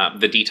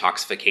the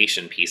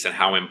detoxification piece and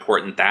how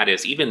important that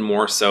is, even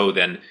more so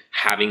than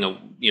having a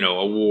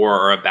war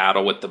or a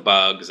battle with the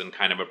bugs and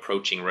kind of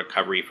approaching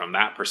recovery from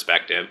that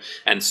perspective.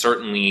 And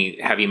certainly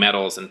heavy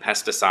metals and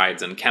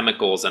pesticides and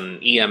chemicals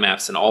and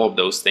EMFs and all of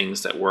those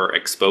things that we're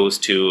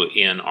exposed to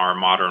in our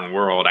modern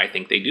world, I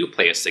think they do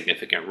play a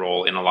significant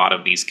role in a lot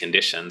of these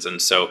conditions. And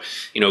so,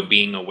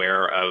 being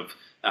aware of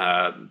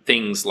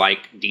things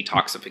like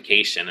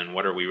detoxification and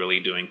what are we really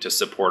doing to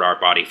support our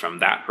body from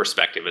that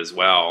perspective as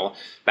well.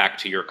 Back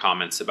to your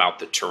comments about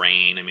the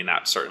terrain, I mean,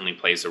 that certainly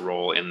plays a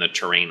role in the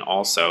terrain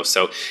also.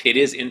 So it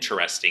is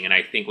interesting. And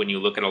I think when you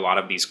look at a lot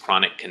of these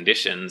chronic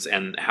conditions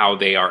and how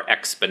they are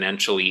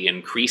exponentially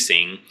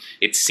increasing,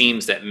 it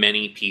seems that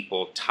many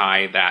people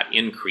tie that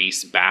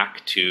increase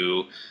back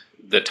to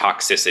the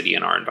toxicity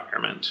in our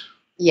environment.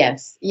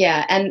 Yes.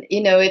 Yeah. And,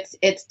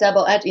 it's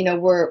double edged.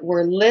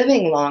 We're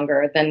living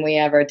longer than we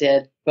ever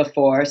did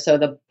before. So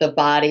the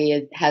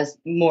body has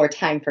more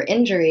time for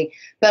injury,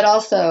 but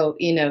also,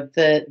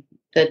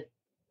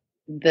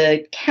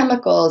 the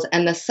chemicals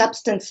and the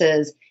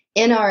substances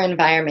in our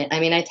environment.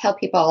 I mean, I tell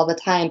people all the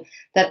time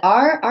that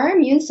our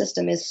immune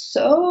system is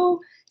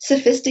so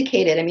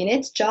sophisticated. I mean,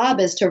 its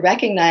job is to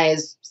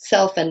recognize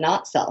self and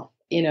not self.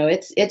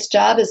 Its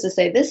job is to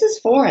say, this is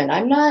foreign.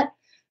 I'm not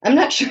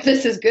sure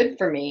this is good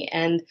for me.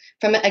 And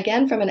from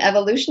an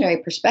evolutionary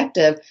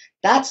perspective,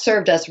 that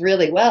served us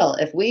really well.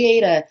 If we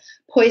ate a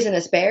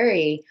poisonous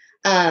berry,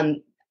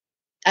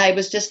 I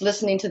was just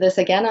listening to this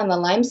again on the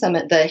Lyme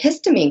Summit, the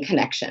histamine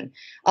connection.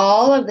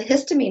 All of the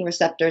histamine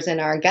receptors in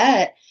our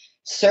gut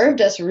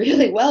served us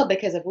really well,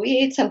 because if we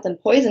ate something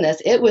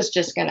poisonous, it was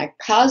just going to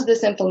cause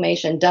this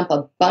inflammation, dump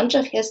a bunch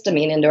of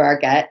histamine into our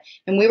gut,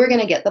 and we were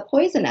going to get the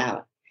poison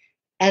out.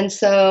 And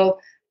so,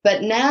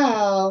 but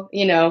now,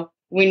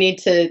 we need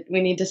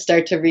to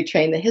start to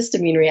retrain the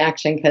histamine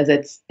reaction, because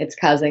it's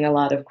causing a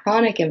lot of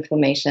chronic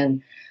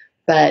inflammation.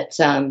 But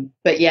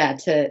yeah,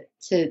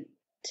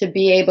 to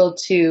be able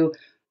to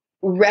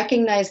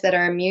recognize that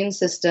our immune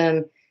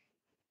system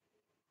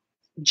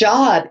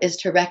job is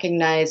to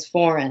recognize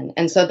foreign.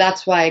 And so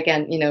that's why,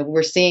 again,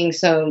 we're seeing,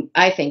 so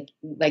I think,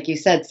 like you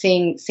said,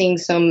 seeing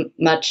so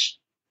much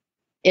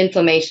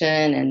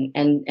inflammation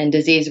and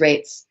disease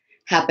rates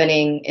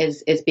happening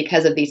is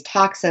because of these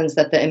toxins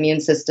that the immune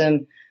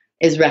system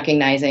is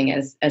recognizing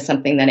as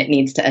something that it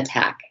needs to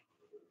attack.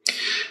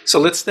 So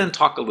let's then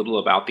talk a little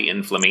about the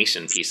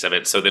inflammation piece of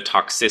it. So the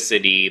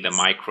toxicity, the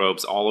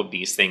microbes, all of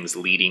these things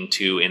leading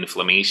to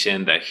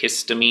inflammation, the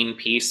histamine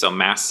piece. So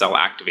mast cell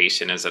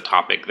activation is a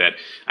topic that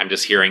I'm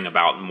just hearing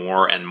about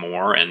more and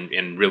more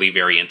and really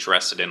very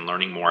interested in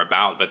learning more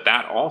about. But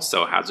that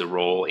also has a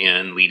role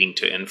in leading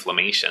to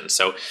inflammation.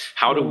 So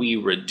how do we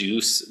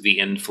reduce the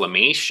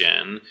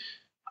inflammation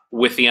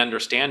with the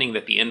understanding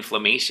that the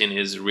inflammation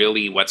is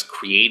really what's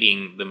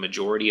creating the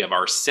majority of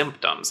our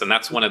symptoms? And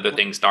that's one of the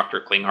things Dr.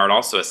 Klinghart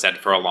also has said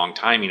for a long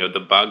time. The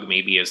bug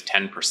maybe is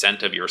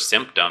 10% of your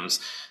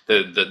symptoms.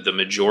 The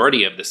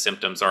majority of the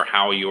symptoms are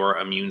how your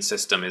immune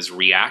system is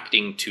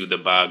reacting to the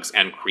bugs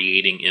and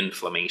creating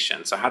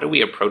inflammation. So how do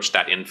we approach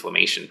that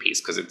inflammation piece?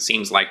 Because it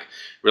seems like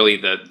really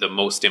the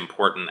most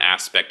important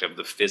aspect of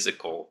the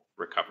physical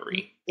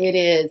recovery. It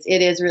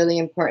is really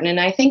important.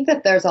 And I think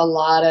that there's a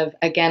lot of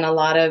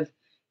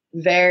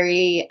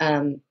very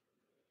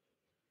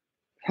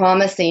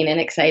promising and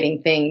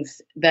exciting things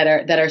that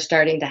are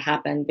starting to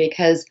happen,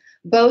 because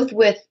both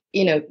with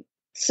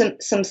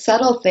some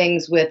subtle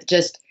things with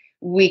just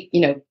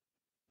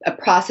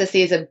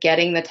processes of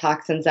getting the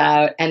toxins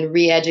out and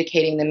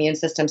re-educating the immune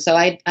system. So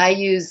I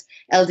use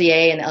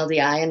LDA and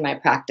LDI in my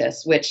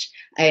practice, which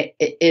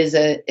is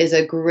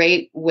a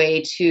great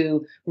way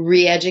to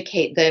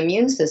re-educate the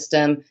immune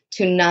system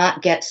to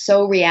not get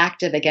so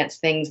reactive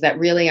against things that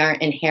really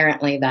aren't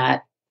inherently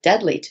that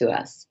deadly to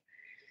us.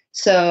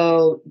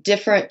 So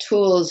different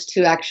tools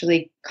to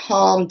actually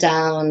calm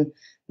down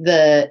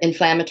the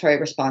inflammatory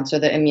response or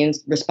the immune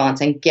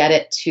response and get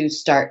it to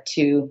start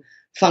to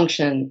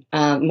function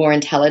more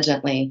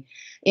intelligently.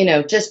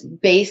 Just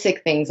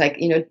basic things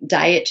like,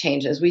 diet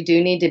changes. We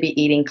do need to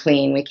be eating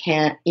clean. We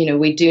can't,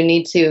 we do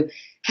need to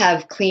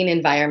have clean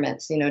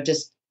environments,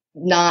 just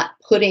not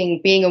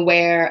being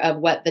aware of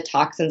what the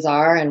toxins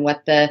are and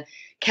what the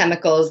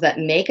chemicals that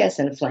make us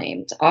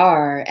inflamed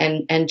are,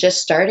 and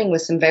just starting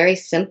with some very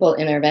simple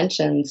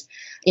interventions.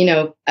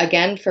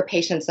 Again, for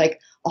patients, like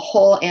a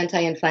whole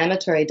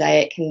anti-inflammatory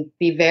diet can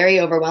be very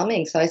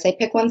overwhelming. So I say,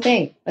 pick one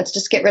thing. Let's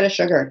just get rid of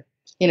sugar,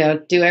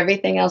 do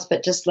everything else,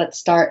 but just let's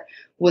start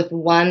with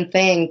one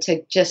thing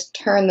to just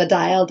turn the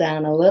dial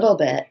down a little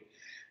bit.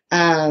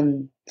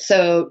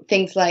 So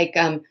things like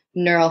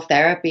neural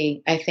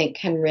therapy, I think,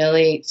 can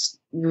really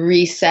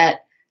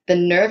reset the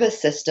nervous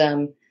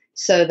system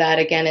so that,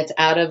 again, it's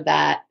out of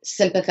that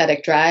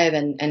sympathetic drive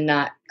and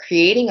not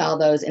creating all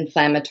those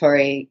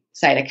inflammatory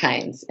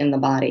cytokines in the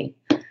body.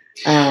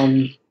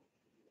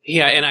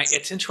 Yeah, and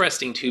it's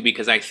interesting too,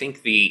 because I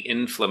think the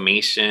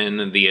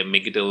inflammation, the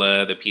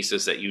amygdala, the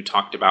pieces that you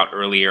talked about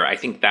earlier, I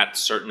think that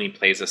certainly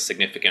plays a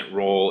significant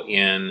role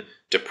in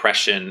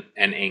depression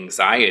and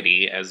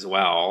anxiety as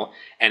well.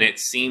 And it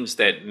seems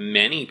that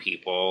many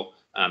people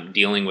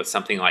dealing with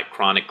something like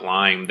chronic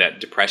Lyme, that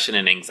depression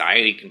and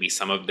anxiety can be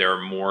some of their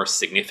more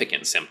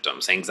significant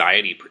symptoms,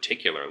 anxiety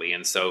particularly.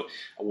 And so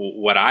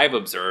what I've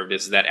observed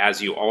is that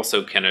as you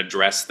also can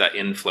address the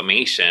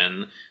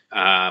inflammation,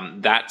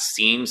 that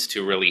seems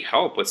to really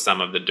help with some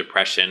of the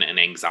depression and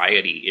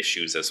anxiety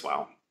issues as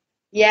well.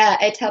 Yeah,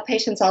 I tell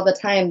patients all the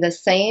time, the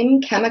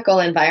same chemical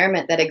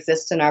environment that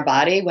exists in our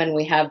body when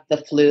we have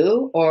the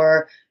flu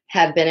or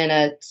have been in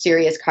a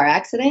serious car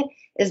accident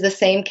is the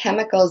same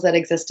chemicals that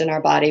exist in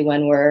our body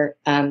when we're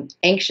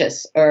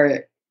anxious or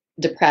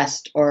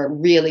depressed or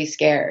really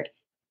scared.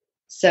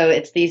 So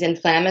it's these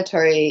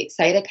inflammatory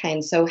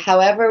cytokines. So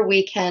however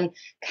we can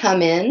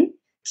come in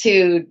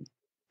to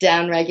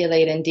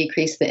downregulate and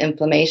decrease the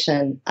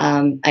inflammation,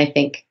 I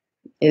think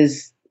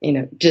is,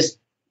 just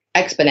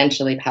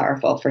exponentially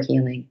powerful for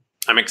healing.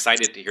 I'm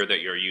excited to hear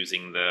that you're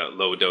using the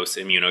low dose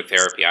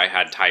immunotherapy. I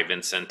had Ty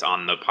Vincent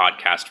on the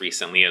podcast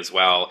recently as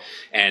well.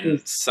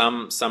 And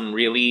some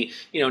really,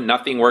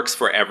 nothing works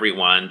for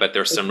everyone, but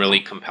there's some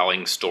really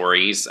compelling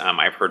stories.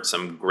 I've heard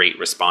some great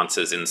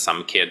responses in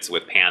some kids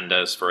with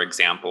pandas, for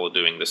example,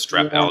 doing the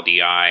strep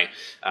LDI.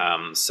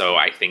 So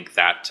I think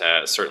that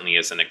certainly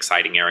is an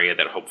exciting area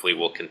that hopefully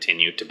will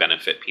continue to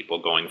benefit people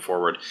going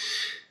forward.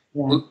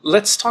 Yeah.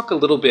 Let's talk a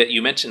little bit.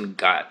 You mentioned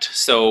gut.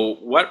 So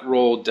what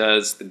role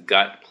does the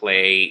gut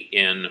play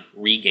in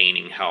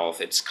regaining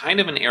health? It's kind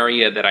of an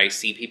area that I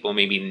see people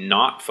maybe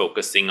not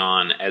focusing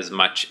on as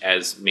much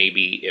as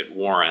maybe it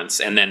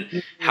warrants. And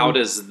then how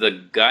does the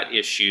gut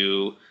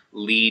issue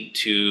lead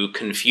to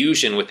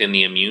confusion within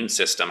the immune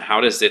system?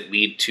 How does it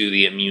lead to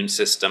the immune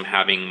system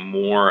having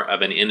more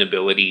of an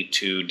inability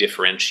to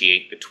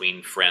differentiate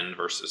between friend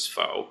versus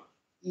foe?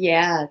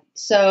 Yeah.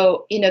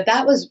 So,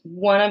 that was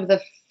one of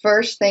the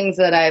first things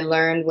that I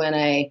learned when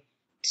I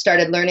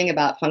started learning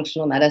about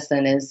functional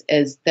medicine is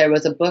there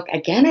was a book,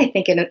 again, I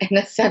think in the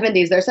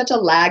 70s. There's such a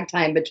lag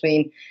time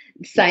between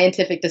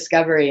scientific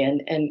discovery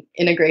and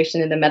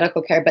integration into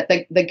medical care, but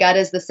the gut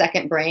is the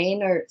second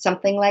brain or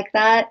something like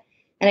that.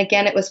 And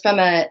again, it was from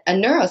a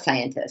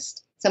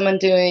neuroscientist, someone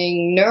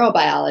doing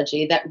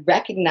neurobiology that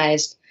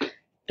recognized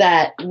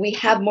that we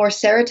have more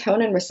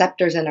serotonin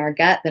receptors in our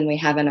gut than we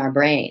have in our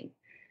brain.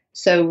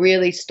 So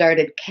really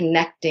started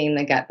connecting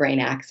the gut-brain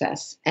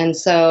axis. And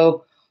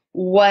so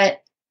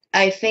what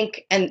I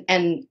think,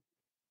 and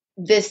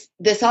this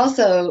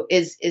also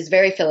is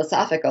very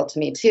philosophical to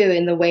me too,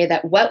 in the way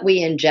that what we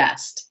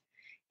ingest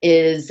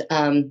is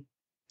it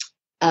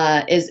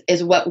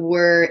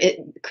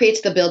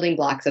creates the building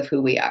blocks of who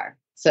we are.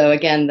 So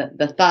again,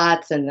 the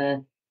thoughts and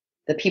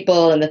the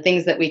people and the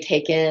things that we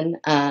take in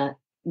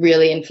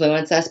really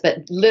influence us, but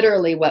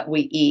literally what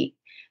we eat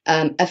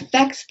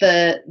affects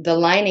the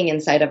lining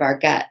inside of our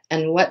gut.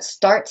 And what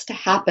starts to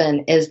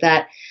happen is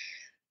that,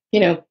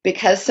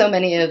 because so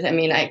many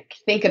I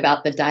think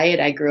about the diet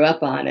I grew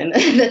up on and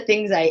the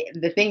things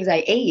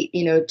I ate,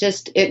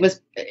 it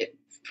was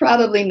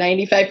probably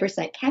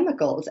 95%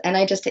 chemicals. And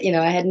I just,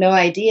 I had no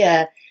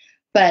idea.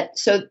 But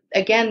so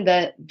again,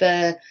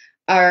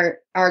 our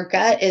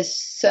gut is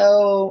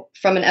so,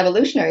 from an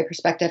evolutionary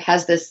perspective,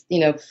 has this,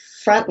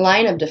 front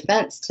line of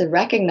defense to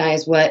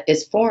recognize what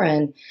is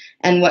foreign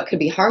and what could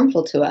be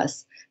harmful to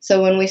us.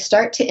 So when we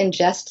start to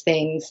ingest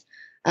things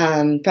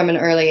from an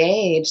early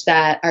age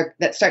that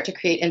start to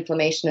create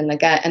inflammation in the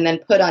gut, and then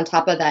put on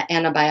top of that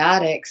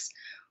antibiotics,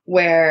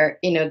 where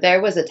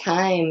there was a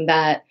time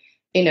that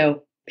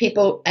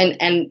people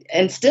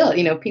and still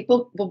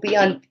people will be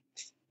on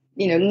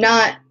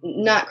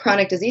not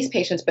chronic disease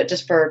patients, but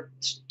just for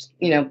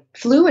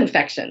flu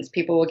infections,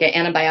 people will get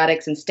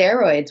antibiotics and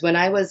steroids. When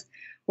I was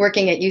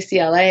working at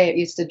UCLA, it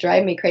used to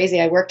drive me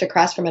crazy. I worked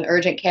across from an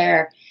urgent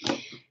care,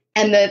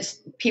 and the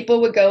people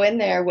would go in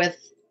there with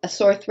a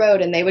sore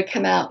throat, and they would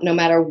come out no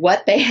matter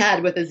what they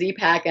had with a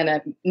Z-Pack and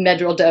a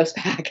Medrol dose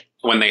pack.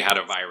 When they had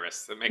a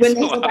virus, that makes a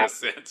lot of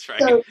sense,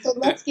 right? So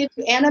let's give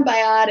you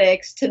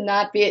antibiotics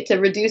to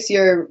reduce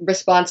your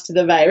response to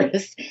the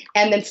virus,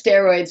 and then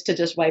steroids to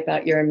just wipe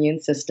out your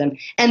immune system.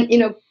 And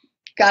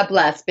God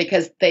bless,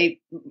 because they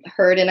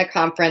heard in a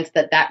conference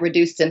that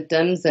reduced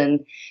symptoms,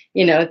 and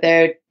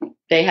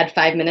they had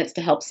 5 minutes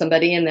to help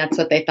somebody, and that's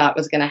what they thought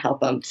was going to help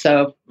them.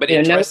 So, but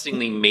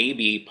interestingly,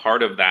 maybe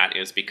part of that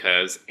is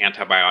because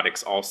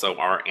antibiotics also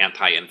are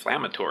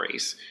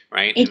anti-inflammatories,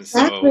 right?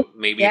 Exactly. And so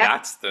maybe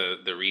that's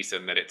the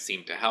reason that it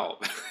seemed to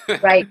help.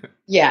 Right.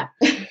 Yeah.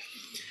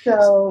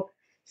 So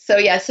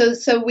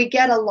we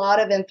get a lot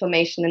of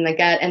inflammation in the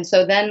gut, and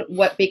so then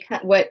what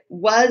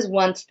was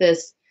once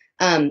this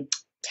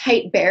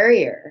tight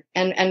barrier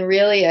and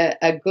really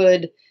a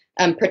good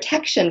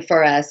protection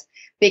for us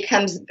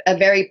becomes a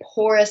very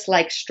porous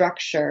like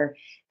structure,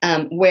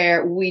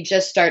 where we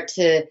just start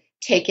to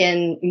take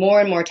in more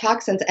and more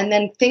toxins, and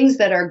then things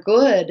that are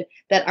good,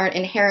 that aren't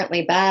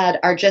inherently bad,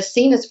 are just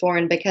seen as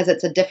foreign because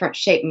it's a different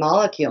shaped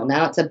molecule.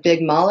 Now it's a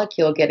big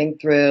molecule getting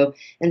through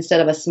instead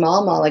of a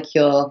small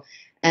molecule.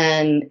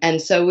 And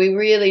so we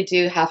really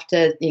do have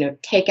to,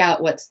 take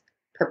out what's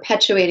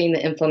perpetuating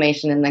the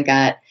inflammation in the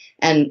gut,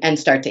 and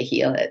start to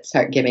heal it,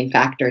 start giving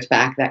factors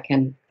back that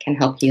can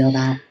help heal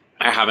that.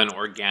 I have an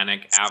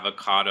organic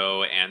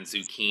avocado and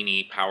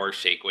zucchini power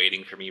shake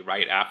waiting for me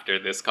right after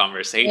this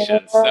conversation.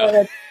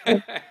 So,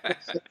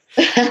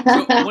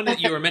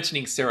 you were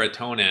mentioning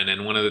serotonin,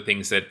 and one of the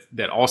things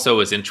that also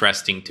is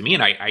interesting to me,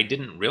 and I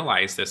didn't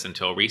realize this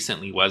until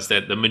recently, was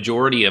that the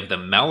majority of the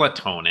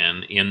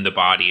melatonin in the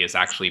body is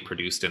actually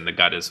produced in the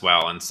gut as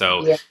well. And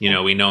so,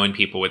 we know in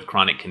people with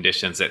chronic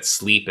conditions that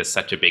sleep is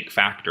such a big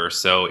factor.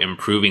 So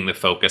improving the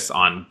focus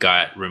on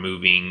gut,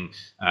 removing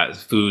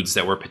foods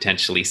that were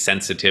potentially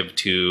sensitive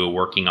to,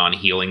 working on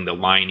healing the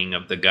lining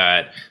of the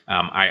gut.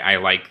 I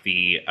like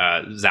the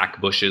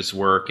Zach Bush's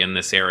work in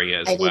this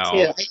area as well.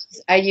 I do too.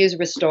 I use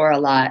Restore a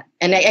lot.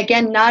 And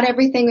again, not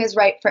everything is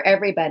right for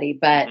everybody,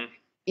 but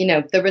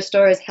the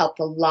Restore has helped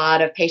a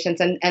lot of patients.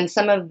 And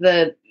some of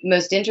the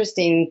most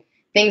interesting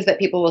things that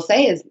people will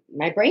say is,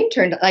 my brain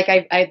turned, like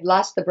I've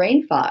lost the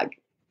brain fog.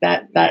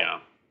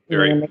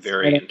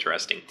 Very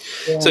interesting.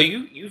 Yeah. So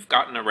you've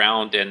gotten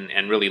around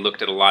and really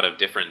looked at a lot of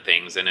different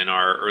things. And in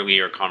our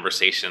earlier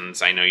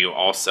conversations, I know you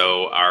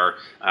also are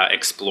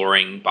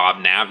exploring Bob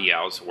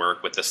Naviau's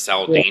work with the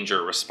cell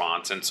danger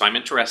response. And so I'm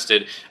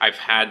interested. I've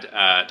had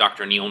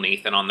Dr. Neil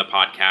Nathan on the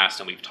podcast,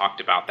 and we've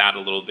talked about that a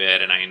little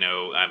bit. And I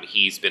know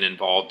he's been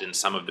involved in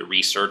some of the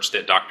research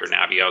that Dr.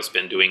 Naviau's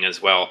been doing as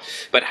well.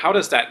 But how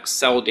does that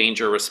cell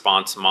danger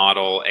response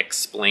model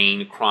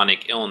explain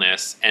chronic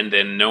illness? And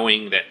then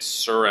knowing that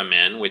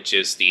Suramin, which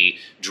is the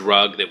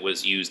drug that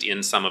was used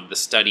in some of the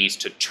studies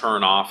to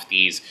turn off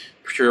these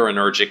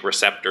purinergic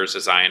receptors,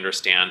 as I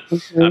understand.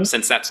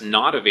 Since that's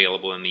not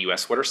available in the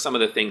US, what are some of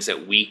the things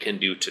that we can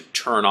do to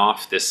turn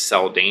off this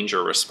cell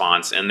danger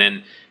response? And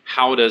then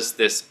how does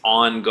this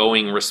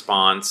ongoing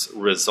response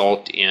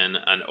result in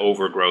an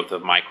overgrowth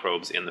of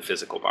microbes in the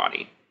physical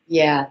body?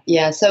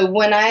 Yeah. So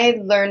when I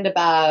learned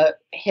about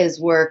his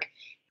work,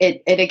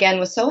 it again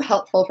was so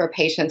helpful for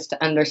patients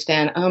to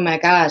understand, oh my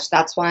gosh,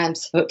 that's why I'm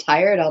so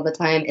tired all the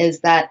time, is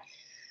that,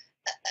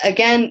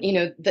 again,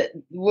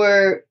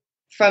 we're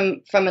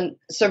from a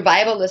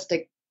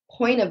survivalistic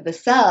point of the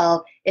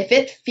cell, if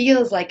it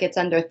feels like it's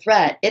under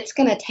threat, it's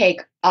going to take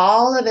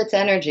all of its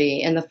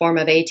energy in the form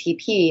of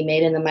ATP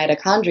made in the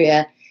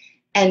mitochondria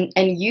and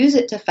use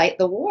it to fight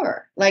the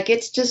war. Like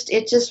it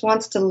just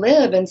wants to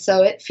live. And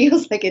so it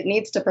feels like it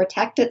needs to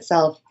protect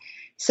itself.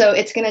 So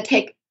it's going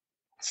to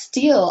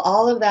steal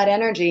all of that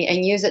energy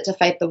and use it to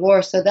fight the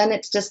war. So then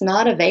it's just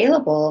not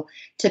available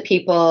to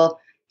people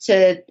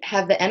to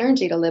have the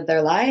energy to live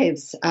their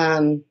lives.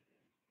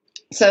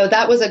 So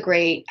that was a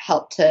great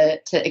help to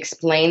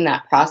explain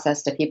that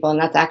process to people. And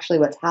that's actually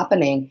what's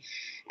happening.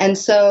 And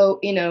so,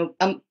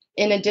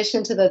 in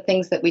addition to the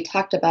things that we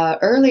talked about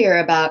earlier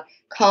about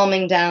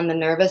calming down the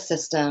nervous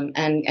system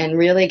and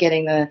really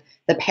getting the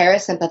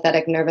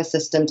parasympathetic nervous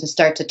system to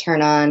start to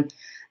turn on,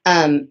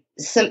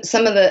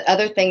 some of the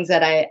other things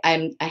that I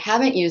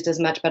haven't used as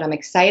much, but I'm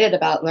excited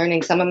about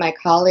learning. Some of my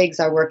colleagues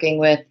are working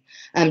with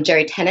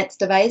Jerry Tennett's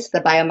device,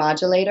 the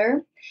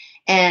biomodulator,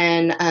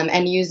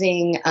 and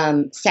using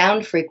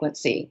sound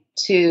frequency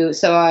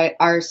so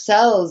our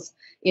cells,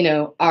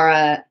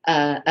 are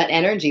an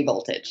energy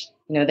voltage.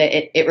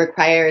 That it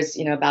requires,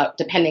 about,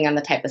 depending on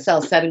the type of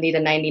cell, 70 to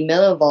 90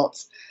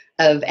 millivolts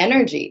of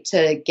energy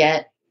to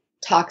get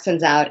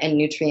toxins out and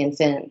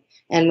nutrients in.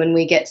 And when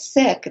we get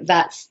sick,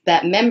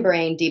 that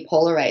membrane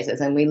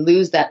depolarizes and we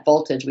lose that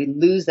voltage, we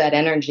lose that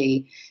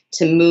energy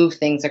to move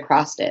things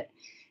across it.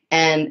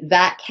 And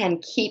that can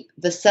keep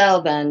the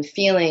cell then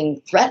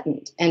feeling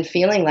threatened and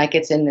feeling like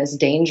it's in this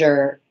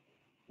dangerous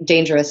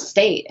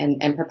state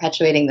and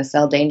perpetuating the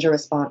cell danger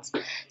response.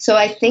 So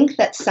I think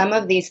that some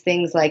of these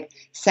things like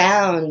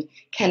sound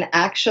can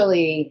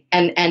actually,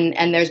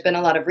 and there's been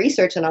a lot of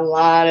research and a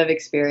lot of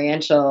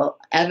experiential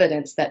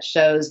evidence that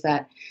shows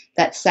that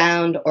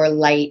sound or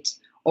light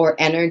or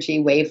energy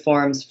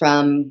waveforms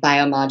from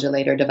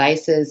biomodulator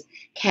devices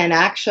can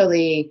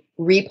actually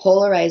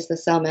repolarize the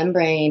cell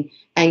membrane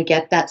and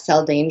get that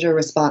cell danger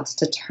response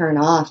to turn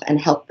off and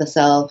help the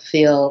cell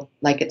feel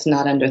like it's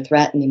not under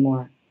threat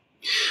anymore.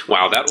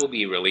 Wow, that will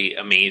be really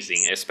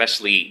amazing,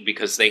 especially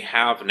because they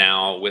have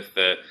now with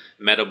the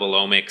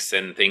metabolomics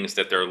and things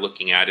that they're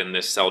looking at in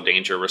this cell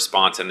danger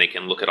response, and they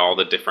can look at all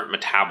the different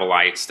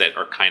metabolites that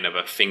are kind of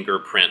a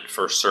fingerprint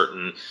for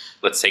certain,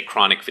 let's say,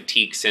 chronic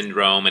fatigue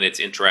syndrome. And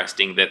it's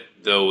interesting that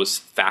those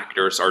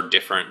factors are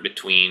different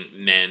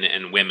between men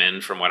and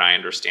women, from what I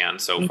understand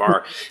so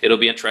far. It'll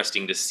be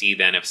interesting to see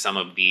then if some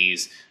of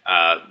these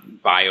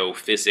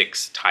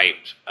biophysics type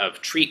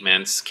of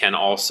treatments can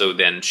also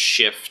then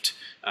shift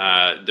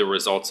the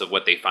results of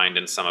what they find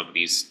in some of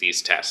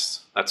these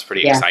tests. That's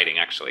pretty exciting,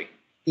 actually.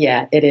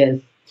 Yeah, it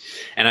is.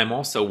 And I'm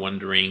also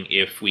wondering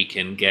if we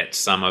can get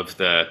some of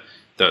the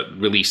the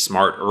really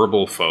smart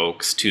herbal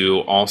folks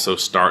to also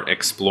start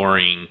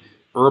exploring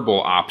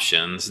herbal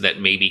options that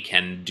maybe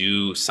can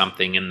do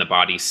something in the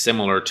body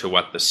similar to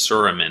what the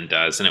suramin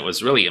does. And it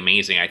was really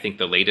amazing. I think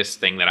the latest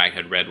thing that I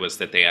had read was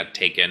that they had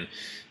taken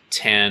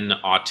 10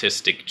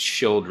 autistic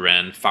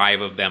children.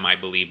 5 of them, I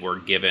believe, were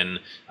given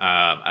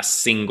a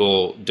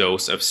single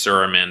dose of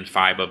suramin.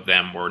 5 of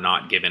them were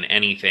not given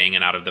anything.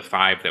 And out of the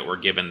 5 that were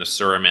given the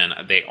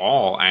suramin, they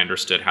all, I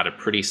understood, had a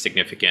pretty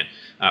significant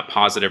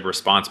positive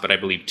response. But I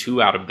believe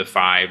 2 out of the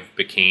 5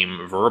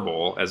 became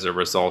verbal as a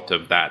result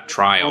of that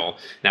trial.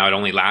 Now, it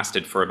only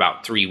lasted for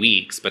about 3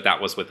 weeks, but that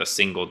was with a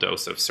single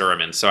dose of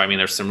suramin. So, I mean,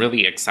 there's some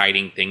really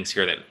exciting things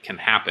here that can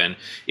happen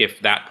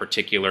if that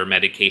particular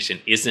medication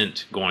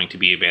isn't going to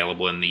be available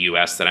in the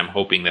US, that I'm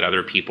hoping that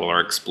other people are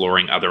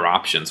exploring other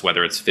options,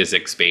 whether it's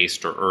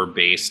physics-based or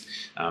herb-based.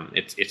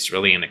 It's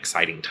really an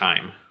exciting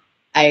time.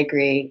 I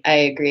agree.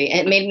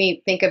 It made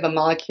me think of a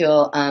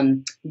molecule,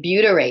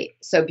 butyrate.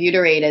 So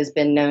butyrate has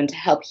been known to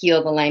help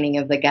heal the lining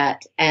of the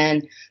gut.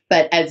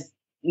 But as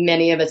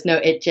many of us know,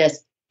 it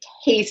just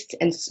tastes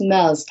and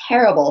smells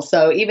terrible.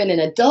 So even in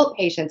adult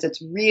patients,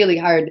 it's really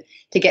hard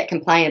to get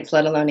compliance,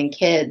 let alone in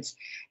kids.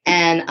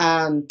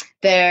 And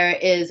there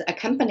is a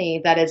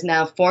company that has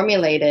now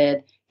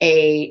formulated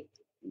a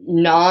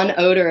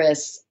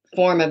non-odorous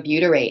form of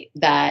butyrate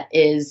that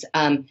is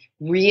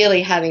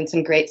really having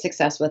some great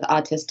success with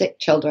autistic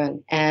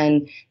children.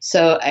 And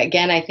so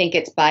again, I think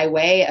it's by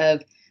way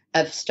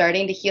of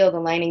starting to heal the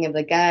lining of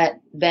the gut,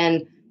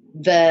 then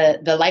the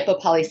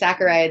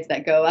lipopolysaccharides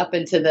that go up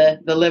into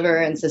the liver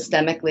and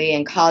systemically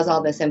and cause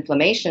all this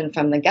inflammation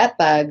from the gut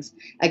bugs,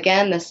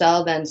 again, the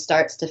cell then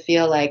starts to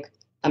feel like,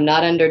 I'm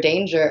not under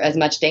as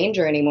much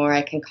danger anymore.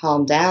 I can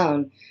calm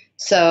down.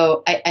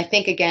 So I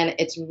think, again,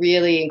 it's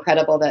really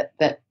incredible that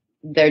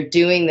they're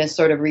doing this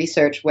sort of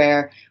research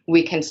where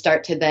we can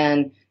start to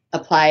then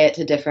apply it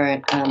to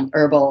different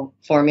herbal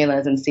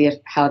formulas and see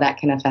how that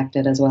can affect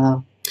it as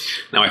well.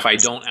 Now, if I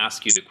don't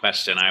ask you the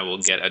question, I will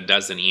get a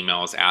dozen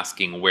emails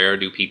asking, where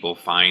do people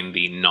find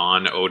the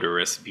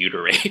non-odorous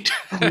butyrate?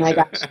 Oh my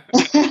gosh.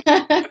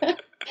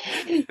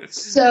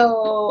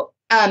 So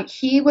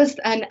he was,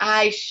 and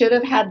I should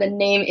have had the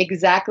name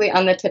exactly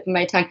on the tip of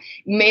my tongue.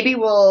 Maybe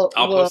I'll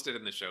post it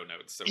in the show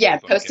notes. So yeah,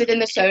 post it in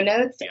the show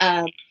notes.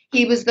 Yeah.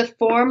 He was the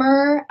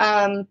former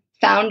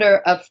founder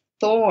of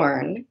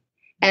Thorne,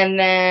 and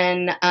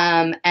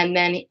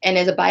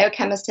is a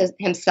biochemist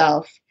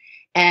himself.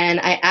 And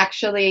I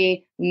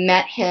actually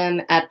met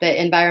him at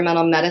the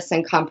Environmental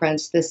Medicine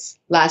Conference this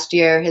last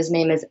year. His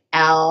name is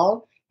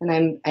Al,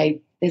 and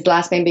his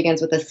last name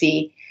begins with a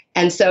C.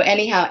 And so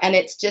anyhow, and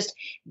it's just,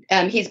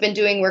 he's been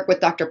doing work with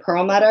Dr.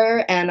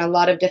 Perlmutter and a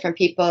lot of different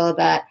people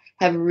that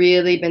have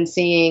really been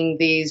seeing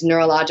these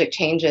neurologic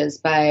changes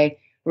by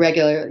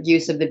regular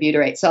use of the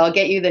butyrate. So I'll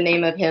get you the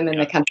name of him and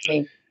the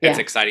company. It's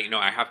exciting. You know,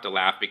 I have to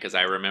laugh because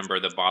I remember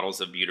the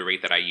bottles of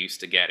butyrate that I used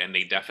to get, and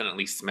they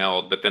definitely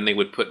smelled, but then they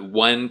would put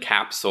one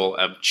capsule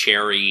of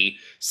cherry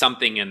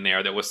something in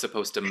there that was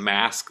supposed to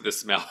mask the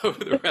smell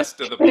over the rest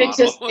of the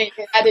bottle. It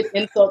added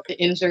insult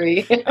to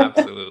injury.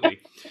 Absolutely.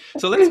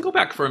 So let's go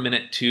back for a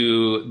minute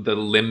to the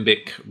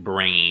limbic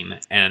brain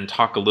and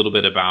talk a little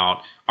bit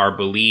about our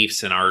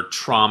beliefs and our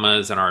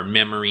traumas and our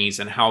memories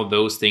and how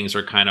those things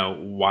are kind of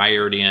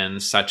wired in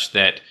such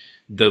that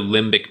the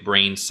limbic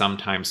brain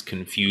sometimes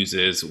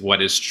confuses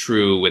what is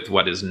true with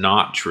what is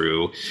not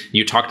true.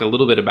 You talked a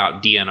little bit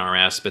about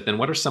DNRS, but then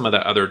what are some of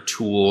the other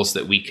tools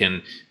that we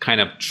can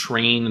kind of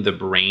train the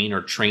brain or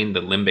train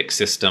the limbic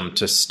system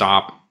to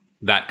stop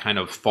that kind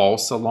of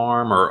false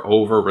alarm or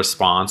over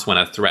response when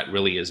a threat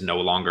really is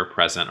no longer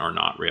present or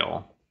not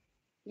real?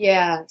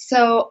 Yeah.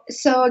 So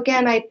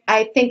again,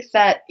 I think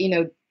that,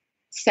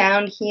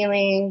 sound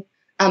healing,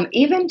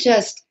 even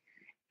just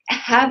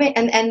having,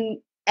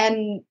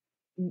 and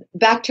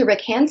back to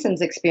Rick Hansen's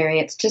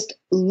experience, just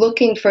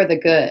looking for the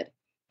good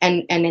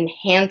and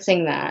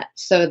enhancing that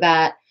so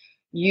that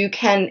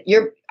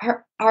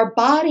our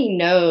body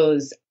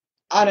knows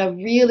on a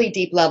really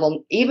deep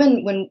level,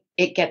 even when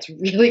it gets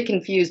really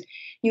confused,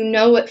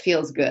 it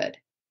feels good.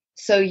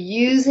 So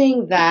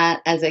using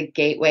that as a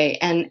gateway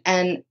and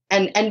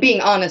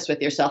being honest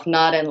with yourself,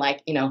 not in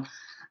like,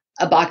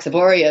 a box of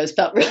Oreos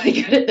felt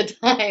really good at the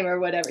time or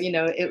whatever,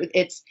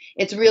 it's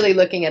really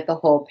looking at the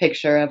whole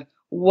picture of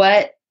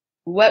what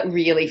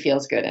really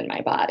feels good in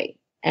my body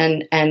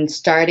and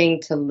starting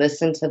to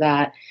listen to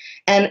that.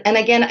 And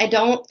again, I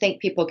don't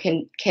think people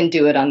can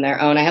do it on their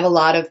own. I have a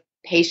lot of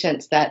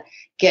patients that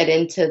get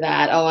into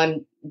that. Oh,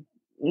 I'm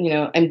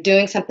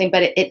doing something,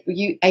 but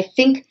I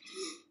think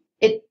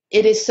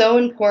it is so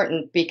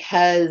important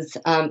because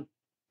of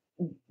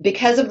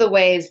the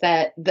ways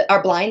that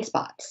our blind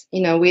spots,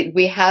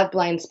 we have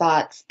blind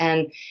spots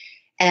and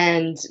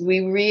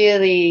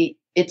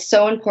it's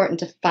so important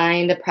to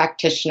find a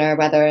practitioner,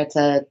 whether it's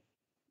a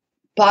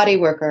body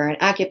worker, an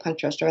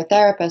acupuncturist, or a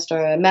therapist,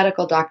 or a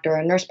medical doctor, or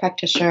a nurse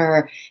practitioner,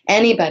 or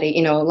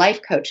anybody, a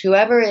life coach,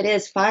 whoever it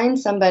is, find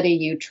somebody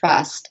you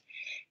trust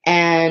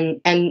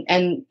and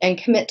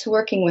commit to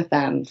working with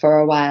them for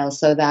a while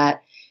so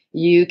that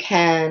you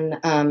can,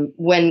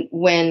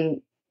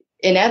 when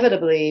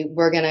inevitably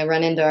we're going to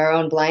run into our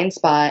own blind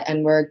spot,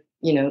 and we're,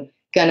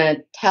 going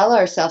to tell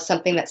ourselves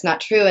something that's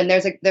not true. And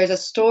there's a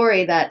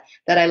story that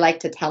I like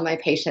to tell my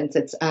patients.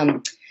 It's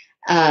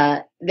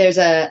there's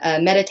a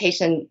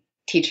meditation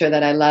teacher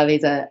that I love.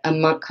 He's a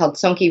monk called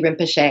Tsongki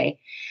Rinpoche.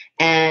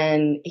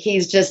 And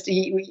he's just,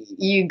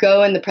 you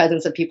go in the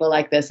presence of people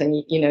like this,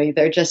 and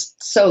they're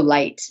just so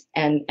light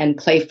and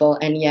playful,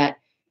 and yet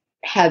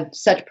have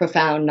such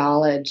profound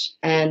knowledge.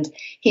 And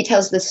he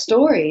tells this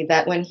story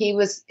that when he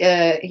was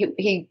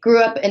he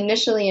grew up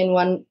initially in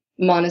one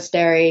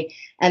monastery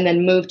and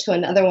then moved to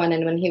another one,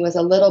 and when he was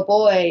a little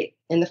boy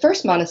in the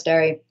first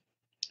monastery,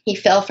 he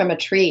fell from a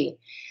tree,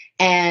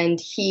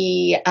 and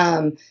he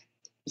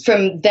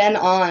from then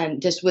on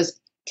just was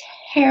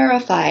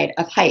terrified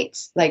of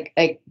heights, like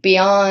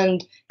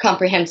beyond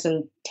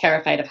comprehension,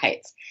 terrified of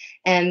heights.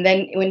 And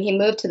then when he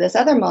moved to this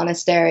other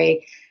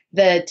monastery,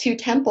 the two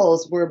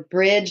temples were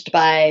bridged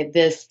by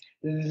this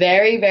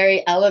very,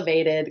 very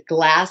elevated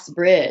glass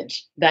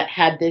bridge that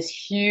had this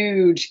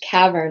huge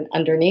cavern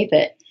underneath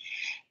it.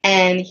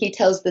 And he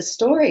tells the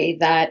story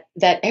that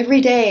every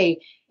day,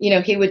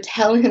 he would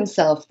tell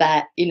himself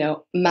that,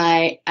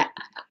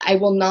 I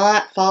will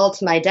not fall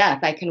to my death.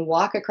 I can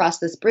walk across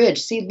this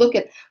bridge. See, look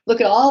at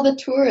all the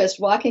tourists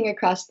walking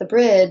across the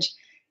bridge.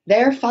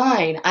 They're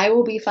fine. I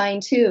will be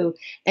fine too.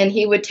 And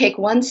he would take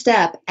one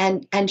step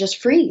and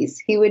just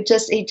freeze.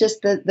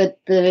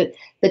 The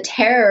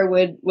terror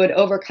would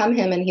overcome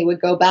him, and he would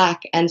go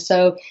back. And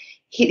so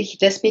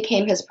this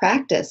became his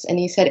practice. And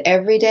he said,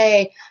 every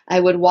day I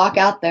would walk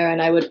out there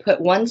and I would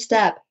put one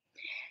step.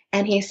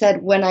 And he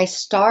said, when I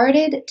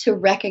started to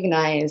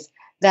recognize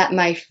that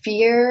my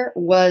fear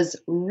was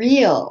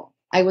real,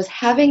 I was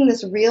having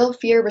this real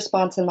fear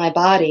response in my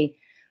body,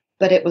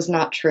 but it was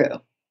not true.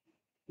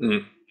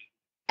 Mm.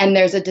 And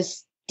there's a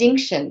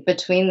distinction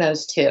between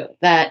those two,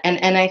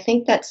 and I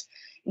think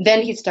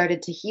then he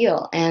started to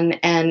heal, and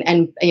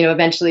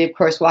eventually, of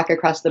course, walk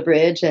across the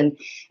bridge, and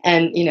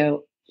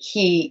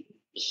he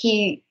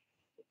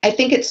I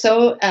think it's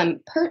so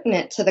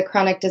pertinent to the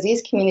chronic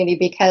disease community,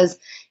 because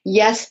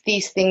yes,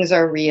 these things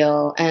are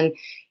real, and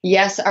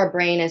yes, our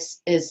brain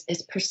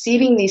is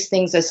perceiving these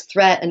things as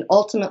threat and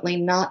ultimately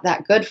not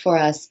that good for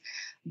us.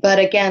 But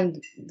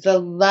again, the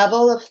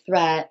level of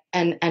threat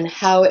and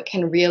how it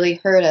can really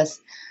hurt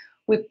us,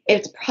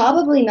 it's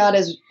probably not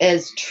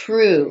as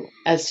true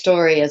a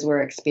story as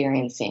we're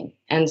experiencing.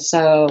 And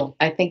so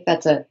I think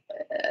that's a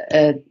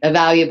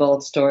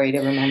valuable story to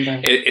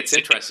remember. It's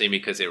interesting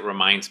because it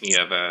reminds me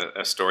of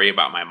a story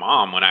about my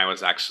mom when I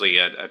was actually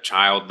a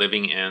child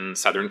living in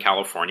Southern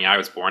California. I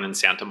was born in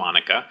Santa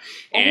Monica,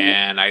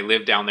 and I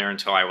lived down there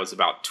until I was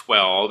about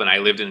 12, and I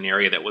lived in an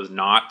area that was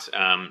not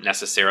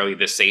necessarily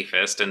the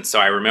safest. And so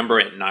I remember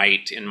at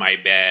night in my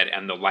bed,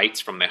 and the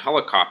lights from the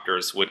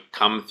helicopters would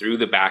come through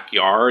the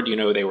backyard.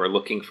 They were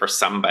looking for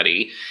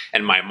somebody,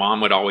 and my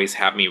mom would always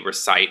have me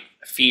recite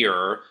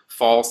fear,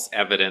 false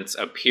evidence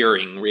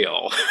appearing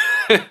real.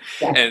 Yeah.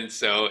 And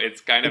so it's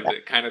kind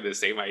of the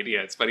same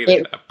idea. It's funny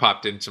that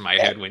popped into my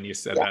head when you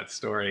said that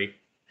story.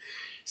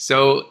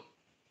 So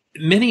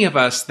many of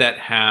us that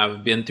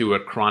have been through a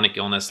chronic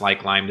illness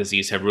like Lyme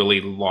disease have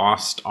really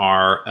lost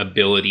our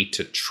ability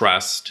to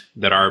trust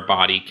that our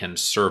body can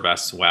serve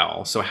us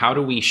well. So how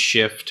do we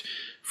shift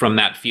from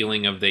that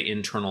feeling of the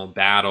internal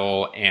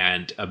battle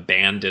and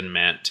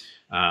abandonment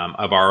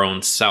of our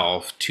own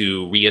self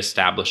to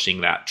reestablishing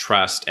that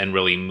trust and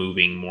really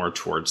moving more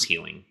towards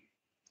healing?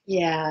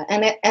 Yeah,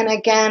 and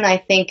again, I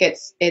think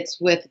it's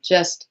with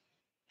just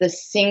the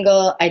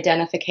single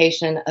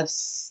identification of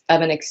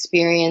an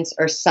experience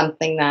or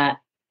something that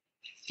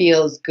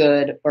feels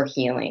good or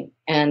healing.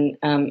 And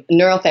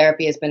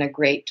neurotherapy has been a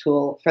great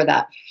tool for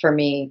that, for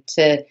me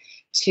to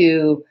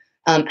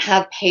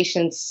have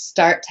patients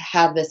start to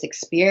have this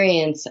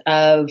experience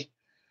of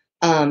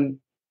a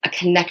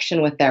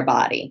connection with their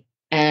body.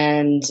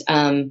 And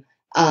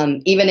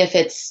even if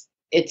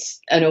it's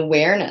an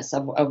awareness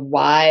of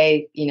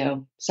why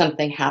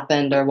something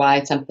happened or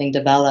why something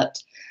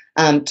developed,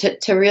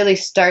 to really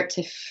start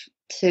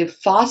to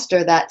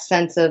foster that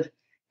sense of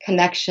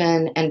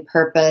connection and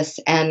purpose,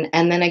 and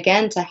then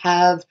again to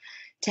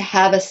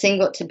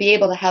be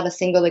able to have a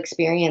single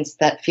experience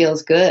that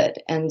feels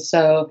good. And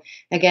so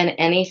again,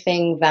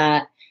 anything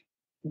that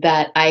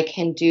I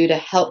can do to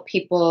help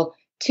people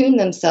tune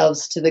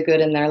themselves to the good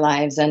in their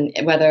lives, and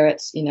whether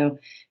it's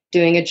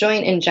doing a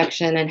joint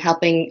injection and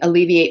helping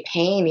alleviate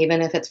pain,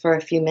 even if it's for a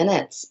few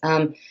minutes,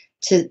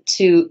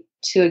 to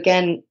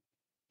again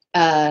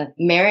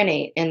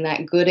marinate in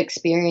that good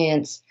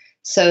experience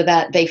so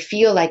that they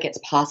feel like it's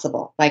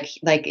possible, like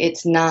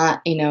it's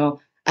not,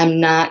 I'm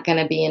not going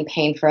to be in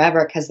pain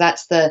forever, because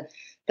that's the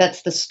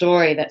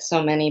story that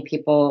so many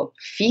people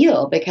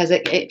feel, because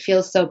it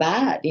feels so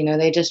bad.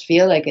 They just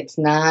feel like it's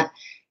not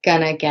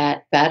gonna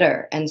get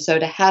better. And so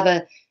to have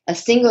a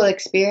single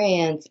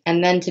experience,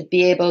 and then to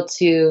be able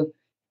to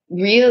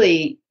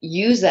really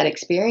use that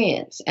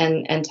experience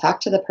and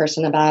talk to the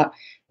person about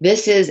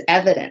this is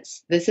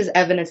evidence. This is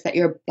evidence that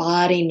your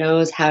body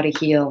knows how to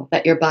heal,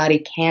 that your body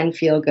can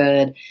feel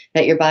good,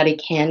 that your body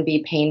can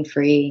be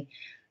pain-free.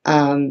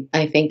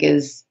 I think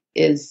is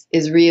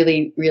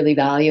really, really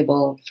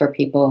valuable for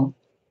people.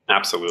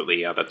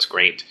 Absolutely. Yeah, that's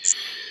great.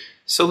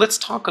 So let's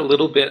talk a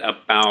little bit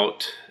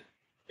about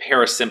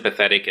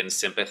parasympathetic and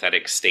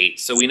sympathetic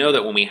states. So we know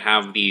that when we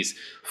have these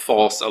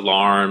false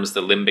alarms,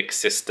 the limbic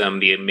system,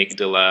 the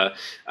amygdala,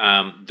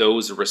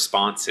 those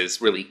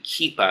responses really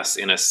keep us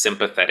in a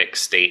sympathetic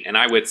state. And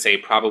I would say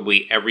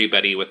probably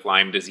everybody with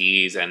Lyme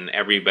disease and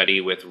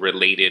everybody with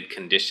related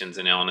conditions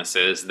and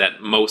illnesses, that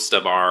most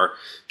of our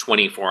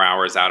 24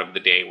 hours out of the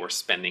day we're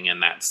spending in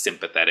that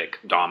sympathetic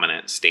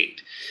dominant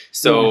state.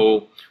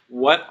 So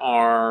what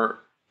are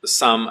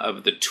some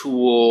of the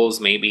tools,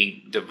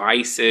 maybe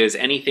devices,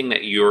 anything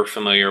that you're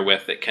familiar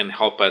with that can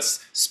help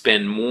us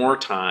spend more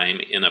time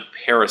in a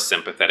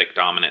parasympathetic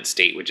dominant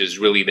state, which is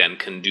really then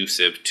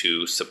conducive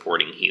to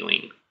supporting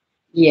healing?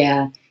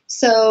 Yeah.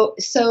 So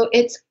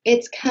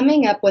it's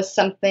coming up with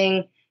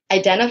something,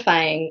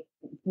 identifying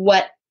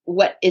what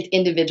is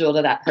individual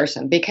to that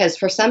person, because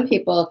for some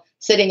people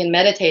sitting and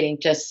meditating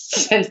just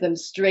sends them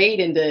straight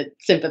into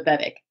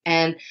sympathetic.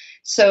 And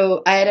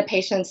so I had a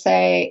patient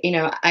say,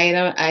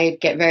 I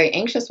get very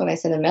anxious when I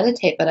sit and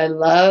meditate, but I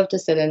love to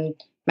sit in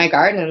my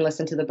garden and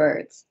listen to the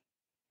birds.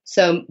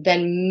 So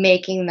then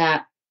making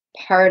that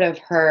part of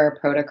her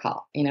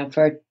protocol,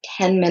 for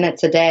 10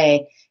 minutes a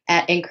day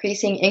at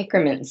increasing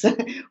increments,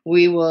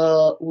 we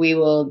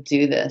will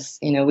do this.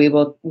 We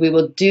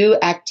will do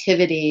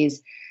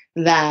activities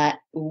that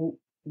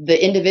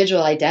the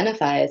individual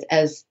identifies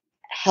as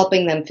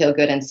helping them feel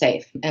good and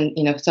safe. And,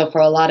 so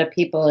for a lot of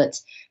people,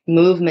 it's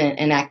movement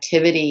and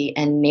activity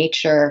and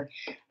nature,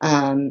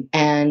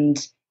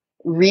 and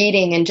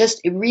reading, and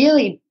just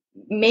really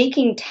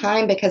making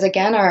time, because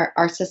again,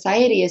 our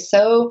society is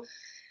so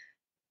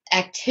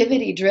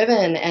activity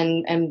driven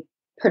and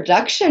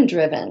production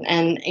driven.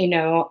 And,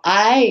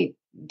 I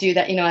do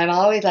that, I'm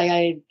always like,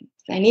 I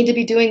need to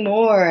be doing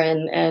more.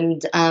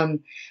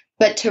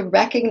 But to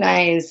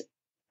recognize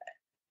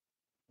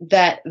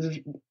that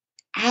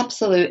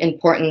absolute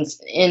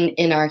importance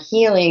in our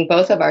healing,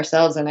 both of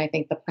ourselves and I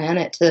think the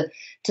planet,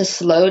 to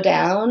slow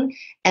down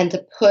and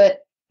to put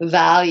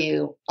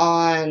value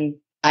on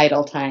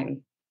idle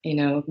time,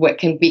 what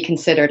can be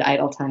considered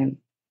idle time.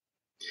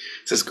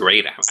 This is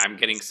great. I'm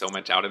getting so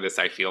much out of this.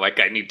 I feel like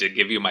I need to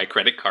give you my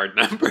credit card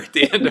number at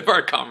the end of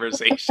our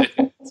conversation.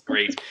 It's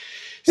great.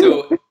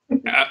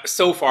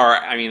 So far,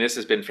 I mean, this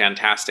has been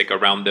fantastic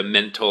around the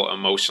mental,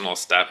 emotional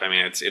stuff. I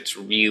mean, it's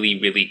really,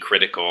 really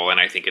critical, and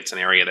I think it's an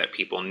area that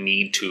people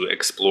need to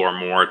explore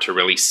more to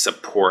really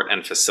support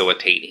and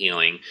facilitate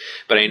healing.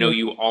 But I know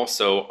you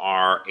also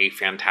are a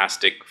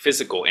fantastic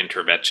physical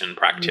intervention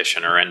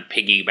practitioner, and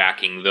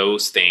piggybacking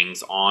those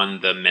things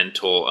on the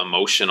mental,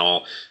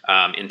 emotional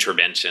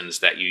interventions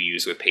that you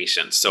use with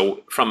patients.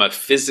 So from a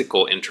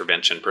physical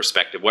intervention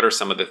perspective, what are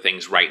some of the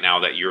things right now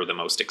that you're the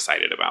most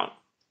excited about?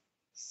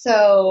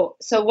 So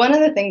one of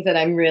the things that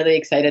I'm really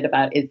excited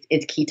about is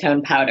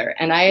ketone powder,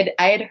 and I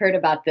had heard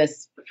about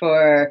this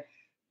for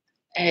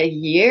a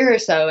year or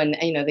so, and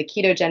the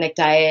ketogenic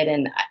diet,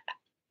 and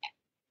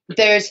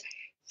there's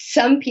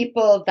some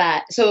people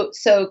that so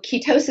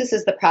ketosis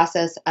is the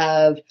process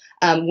of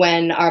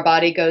when our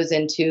body goes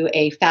into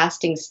a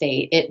fasting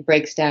state, it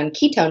breaks down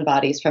ketone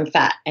bodies from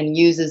fat and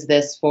uses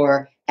this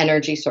for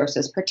energy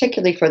sources,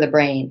 particularly for the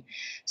brain.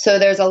 So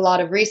there's a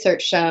lot of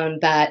research shown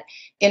that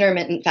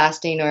intermittent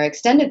fasting or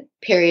extended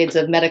periods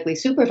of medically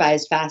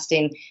supervised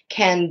fasting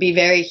can be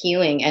very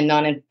healing and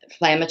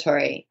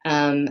non-inflammatory.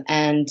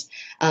 A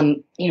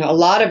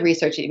lot of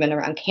research even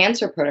around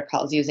cancer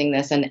protocols using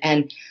this,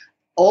 and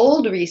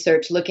old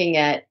research looking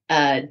at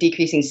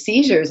decreasing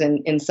seizures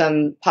in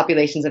some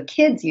populations of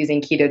kids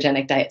using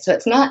ketogenic diet. So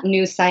it's not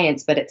new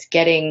science, but it's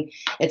getting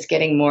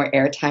more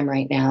airtime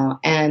right now.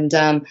 And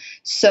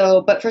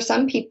but for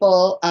some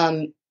people,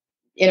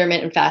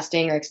 intermittent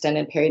fasting or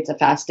extended periods of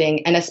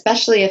fasting, and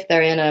especially if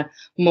they're in a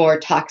more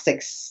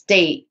toxic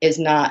state, is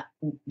not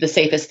the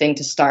safest thing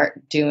to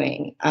start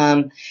doing.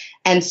 And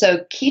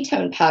so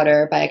ketone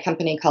powder by a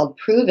company called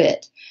Prove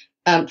It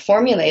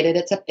formulated,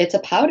 it's a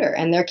powder,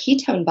 and they're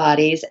ketone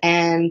bodies,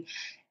 and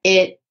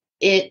it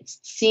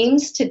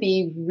seems to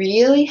be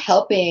really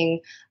helping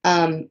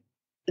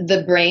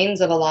the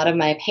brains of a lot of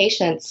my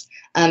patients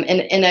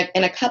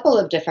in a couple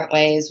of different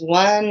ways.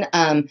 One,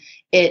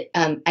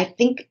 I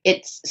think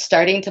it's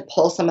starting to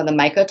pull some of the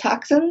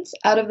mycotoxins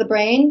out of the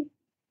brain.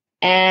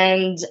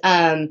 And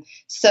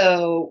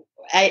so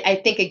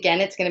I think,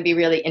 again, it's going to be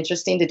really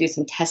interesting to do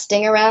some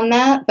testing around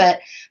that.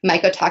 But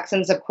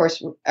mycotoxins, of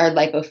course, are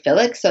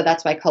lipophilic. So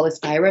that's why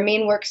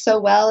cholestyramine works so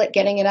well at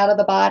getting it out of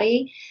the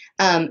body.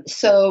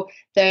 So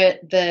the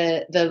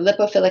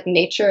lipophilic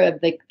nature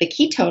of the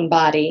ketone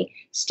body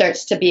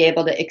starts to be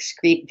able to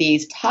excrete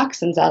these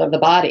toxins out of the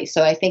body.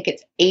 So I think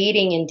it's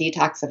aiding in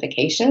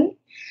detoxification.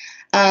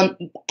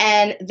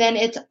 And then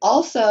it's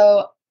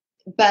also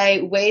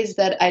by ways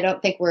that I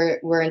don't think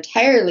we're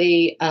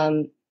entirely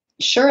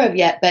sure of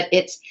yet, but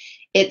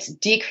it's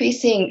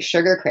decreasing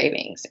sugar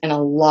cravings in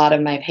a lot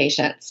of my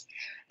patients.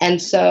 And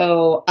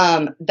so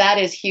that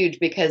is huge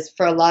because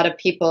for a lot of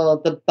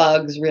people, the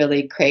bugs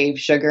really crave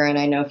sugar. And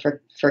I know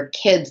for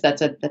kids,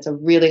 that's a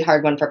really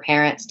hard one for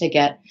parents to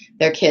get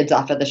their kids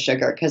off of the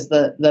sugar because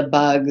the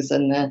bugs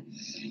and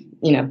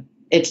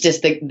it's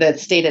just the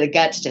state of the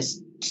gut's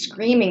just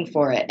screaming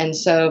for it. And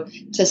so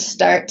to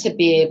start to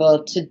be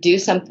able to do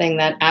something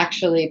that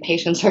actually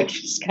patients are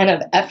just kind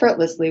of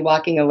effortlessly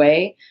walking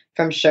away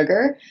from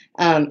sugar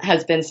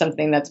has been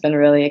something that's been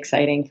really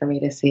exciting for me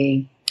to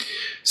see.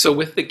 So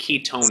with the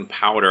ketone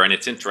powder, and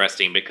it's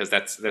interesting because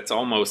that's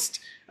almost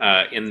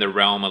in the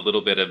realm a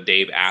little bit of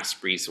Dave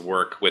Asprey's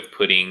work with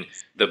putting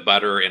the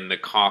butter in the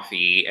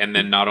coffee, and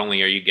then not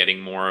only are you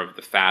getting more of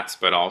the fats,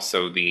 but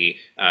also the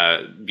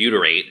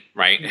butyrate,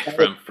 right,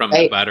 from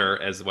the butter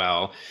as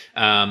well.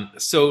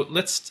 So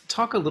let's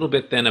talk a little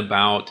bit then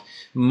about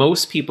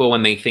most people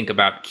when they think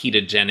about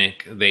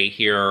ketogenic, they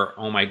hear,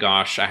 oh my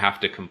gosh, I have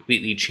to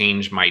completely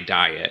change my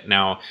diet.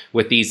 Now,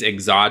 with these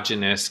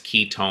exogenous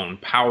ketone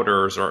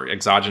powders or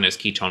exogenous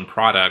ketone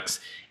products,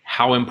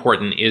 how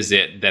important is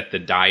it that the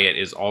diet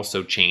is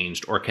also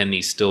changed, or can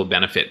these still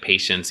benefit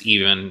patients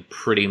even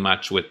pretty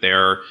much with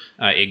their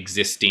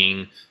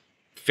existing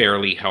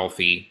fairly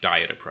healthy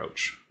diet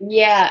approach?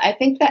 Yeah, I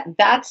think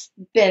that's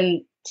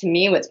been, to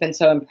me, what's been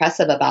so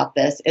impressive about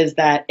this is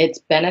that it's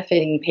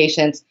benefiting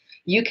patients.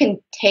 You can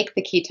take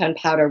the ketone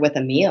powder with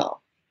a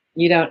meal.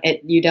 You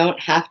don't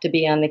have to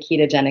be on the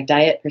ketogenic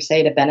diet per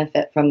se to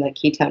benefit from the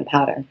ketone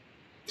powder.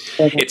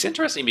 It's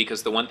interesting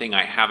because the one thing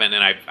I haven't,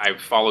 and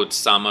I've followed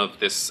some of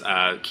this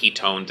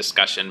ketone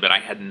discussion, but I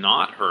had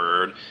not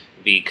heard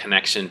the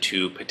connection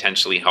to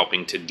potentially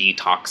helping to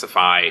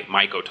detoxify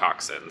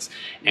mycotoxins.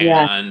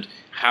 And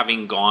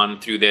having gone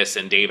through this,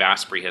 and Dave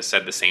Asprey has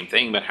said the same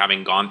thing, but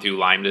having gone through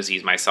Lyme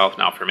disease myself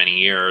now for many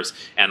years,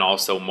 and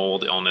also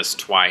mold illness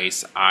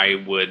twice,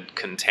 I would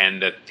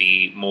contend that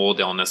the mold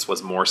illness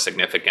was more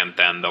significant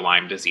than the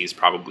Lyme disease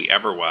probably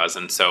ever was.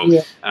 And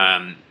so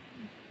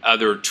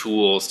other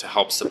tools to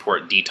help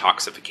support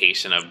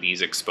detoxification of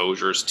these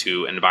exposures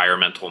to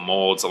environmental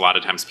molds. A lot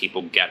of times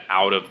people get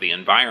out of the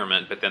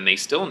environment, but then they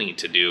still need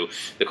to do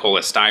the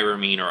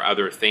cholestyramine or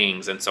other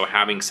things. And so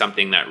having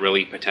something that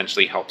really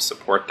potentially helps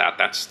support that,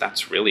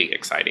 that's really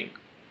exciting.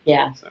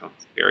 Yeah. So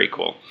very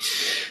cool.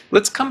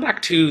 Let's come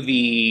back to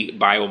the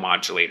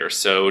biomodulator.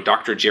 So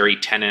Dr. Jerry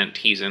Tennant,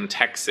 he's in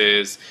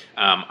Texas.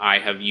 I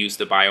have used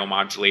the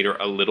biomodulator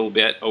a little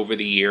bit over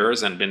the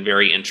years and been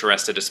very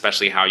interested,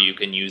 especially how you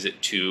can use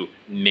it to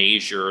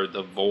measure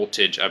the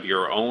voltage of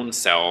your own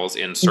cells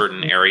in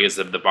certain areas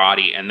of the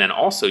body, and then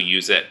also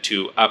use it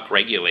to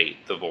upregulate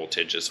the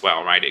voltage as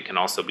well, right? It can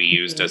also be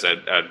used as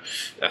a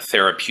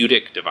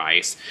therapeutic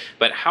device.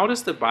 But how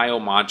does the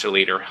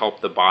biomodulator help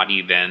the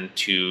body then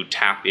to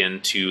tap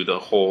into the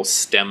whole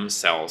stem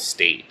cell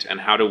state? And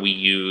how do we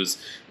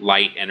use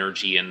light,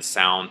 energy, and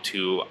sound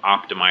to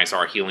optimize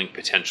our healing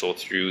potential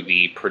through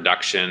the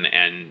production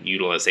and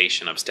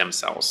utilization of stem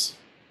cells?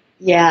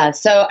 Yeah,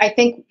 so I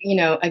think,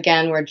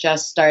 again, we're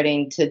just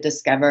starting to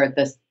discover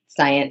the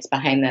science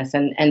behind this.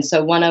 And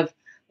so one of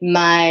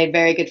my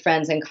very good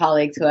friends and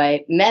colleagues who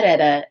I met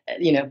at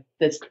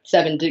the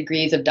 7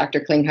 Degrees of Dr.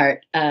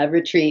 Klinghardt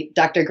retreat,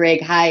 Dr.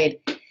 Greg Hyde,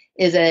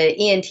 is an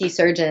ENT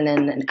surgeon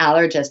and an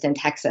allergist in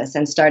Texas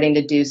and starting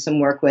to do some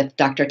work with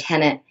Dr.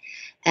 Tennant.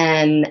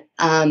 And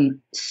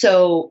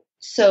so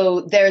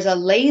there's a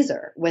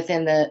laser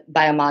within the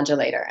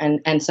biomodulator.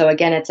 And so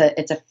again, it's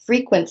a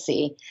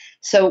frequency.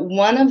 So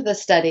one of the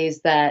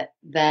studies that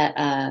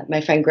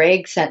my friend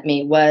Greg sent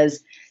me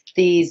was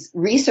these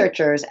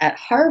researchers at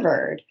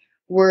Harvard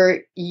were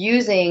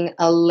using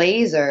a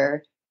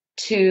laser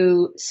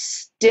to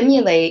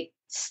stimulate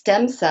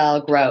stem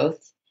cell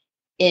growth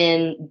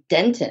in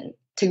dentin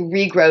to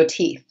regrow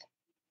teeth.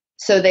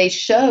 So they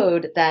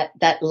showed that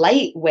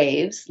light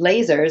waves,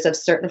 lasers of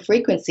certain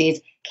frequencies,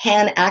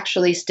 can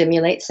actually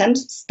stimulate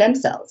stem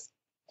cells.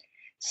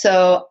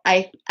 So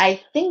I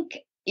think,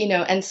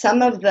 and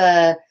some of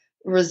the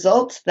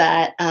results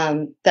that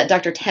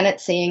Dr.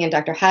 Tennant's seeing and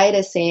Dr. Hyde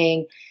is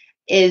seeing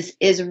is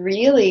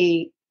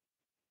really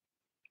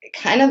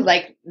kind of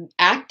like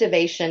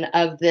activation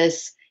of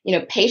this.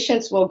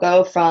 Patients will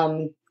go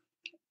from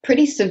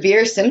pretty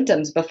severe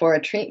symptoms before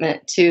a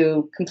treatment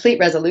to complete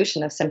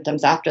resolution of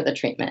symptoms after the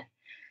treatment.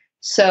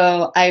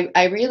 So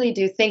I really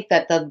do think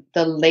that the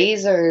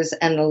lasers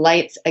and the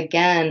lights,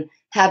 again,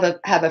 have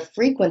a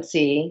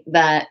frequency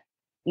that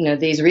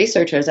these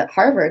researchers at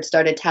Harvard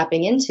started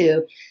tapping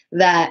into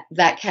that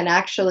can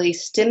actually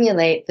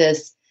stimulate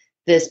this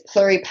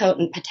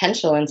pluripotent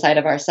potential inside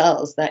of our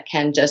cells that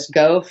can just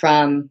go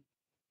from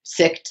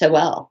sick to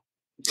well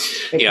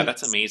Yeah,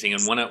 that's amazing.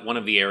 And one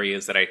of the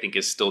areas that I think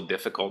is still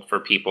difficult for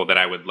people that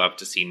I would love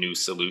to see new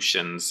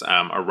solutions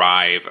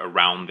arrive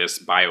around this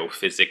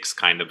biophysics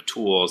kind of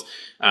tools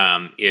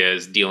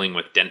is dealing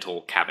with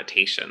dental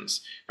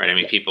cavitations, right? I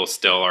mean, people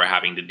still are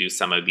having to do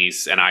some of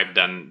these, and I've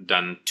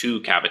done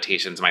 2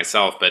 cavitations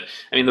myself. But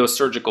I mean, those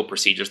surgical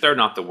procedures, they're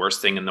not the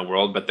worst thing in the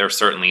world, but they're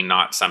certainly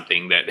not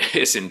something that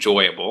is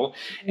enjoyable.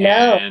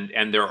 No.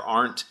 And there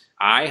aren't.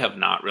 I have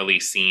not really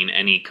seen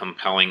any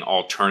compelling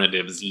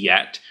alternatives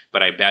yet,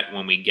 but I bet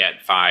when we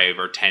get 5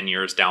 or 10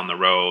 years down the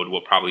road,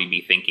 we'll probably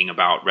be thinking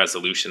about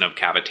resolution of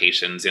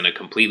cavitations in a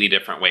completely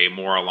different way,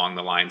 more along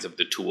the lines of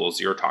the tools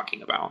you're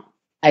talking about.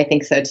 I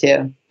think so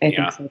too. I think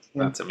Yeah, so too.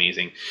 that's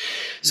amazing.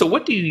 So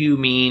what do you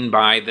mean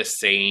by the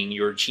saying,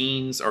 your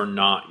genes are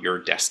not your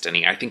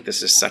destiny? I think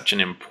this is such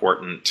an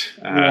important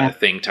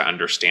thing to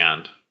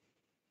understand.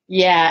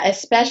 Yeah,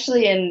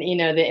 especially in,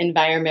 the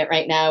environment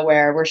right now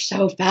where we're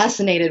so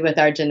fascinated with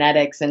our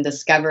genetics and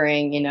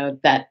discovering,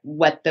 that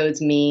what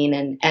those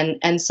mean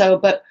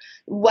but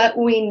what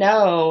we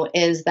know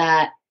is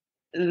that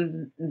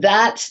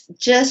that's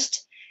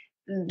just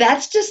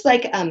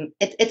like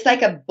it's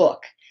like a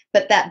book,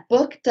 but that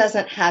book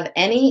doesn't have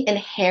any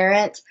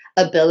inherent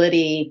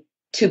ability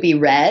to be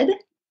read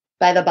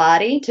by the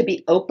body, to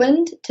be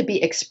opened, to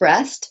be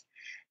expressed,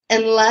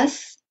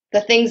 unless the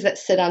things that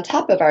sit on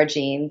top of our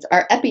genes,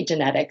 our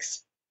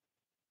epigenetics,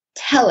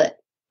 tell it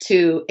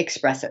to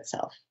express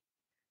itself.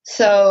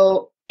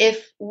 So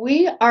if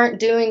we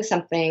aren't doing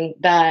something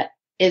that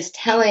is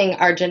telling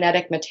our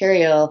genetic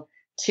material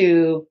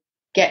to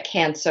get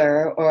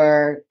cancer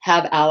or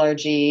have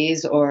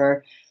allergies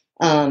or,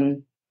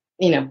 rheumatoid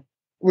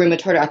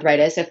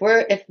arthritis, if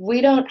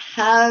we don't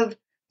have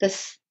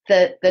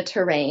the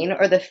terrain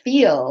or the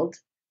field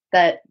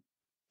that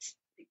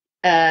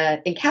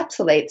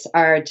encapsulates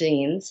our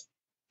genes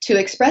to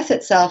express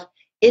itself,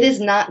 it is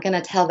not going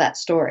to tell that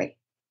story.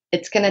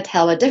 It's going to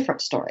tell a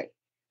different story.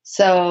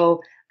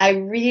 So I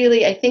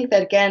think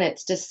that, again,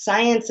 it's just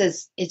science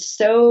is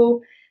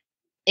so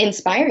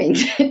inspiring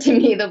to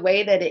me, the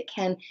way that it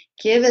can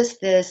give us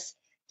this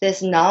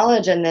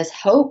knowledge and this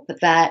hope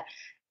that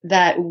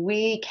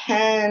we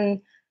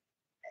can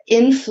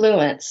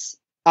influence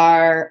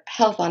our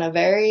health on a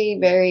very,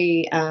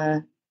 very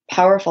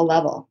powerful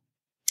level.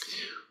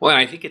 Well,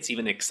 I think it's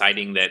even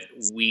exciting that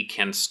we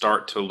can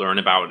start to learn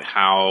about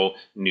how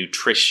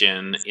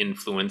nutrition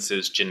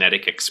influences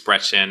genetic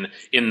expression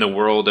in the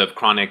world of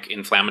chronic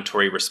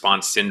inflammatory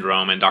response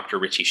syndrome. And Dr.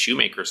 Richie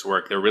Shoemaker's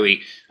work, they're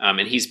really,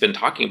 and he's been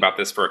talking about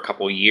this for a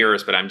couple of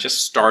years, but I'm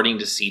just starting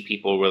to see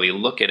people really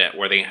look at it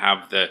where they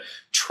have the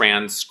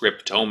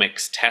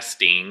transcriptomics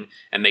testing,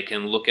 and they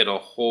can look at a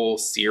whole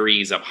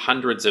series of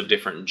hundreds of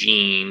different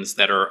genes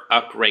that are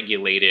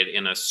upregulated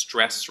in a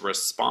stress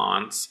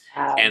response,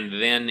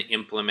 and then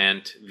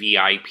implement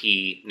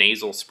VIP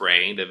nasal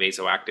spray, the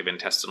vasoactive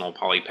intestinal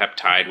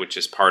polypeptide, which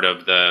is part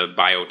of the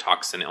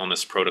biotoxin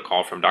illness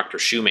protocol from Dr.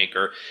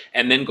 Shoemaker,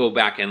 and then go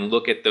back and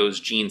look at those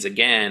genes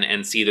again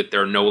and see that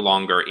they're no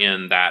longer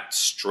in that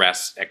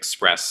stress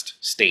expressed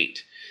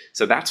state.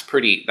 So that's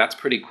pretty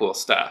cool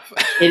stuff.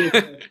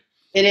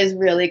 It is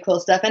really cool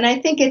stuff. And I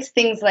think it's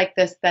things like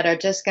this that are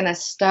just going to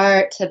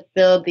start to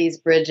build these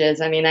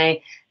bridges. I mean,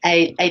 I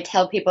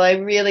tell people I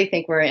really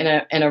think we're in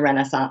a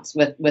renaissance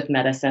with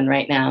medicine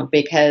right now,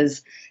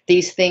 because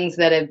these things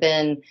that have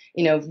been,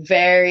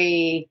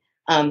 very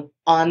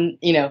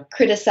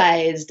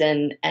criticized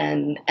and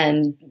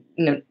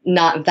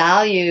not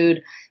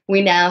valued,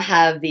 we now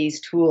have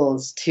these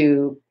tools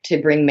to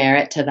bring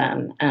merit to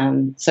them.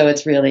 So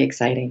it's really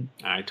exciting.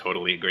 I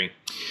totally agree.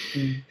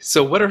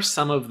 So what are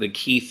some of the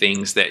key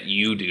things that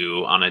you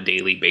do on a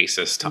daily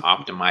basis to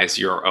optimize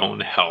your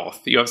own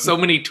health? You have so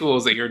many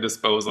tools at your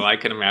disposal. I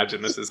can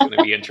imagine this is going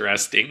to be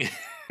interesting.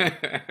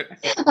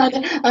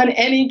 on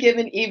any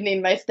given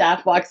evening, my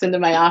staff walks into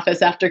my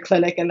office after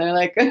clinic and they're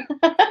like,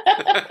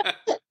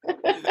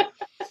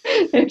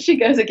 there she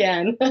goes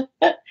again.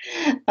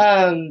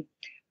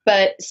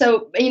 But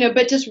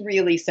just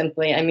really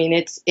simply, I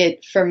mean,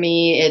 for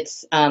me,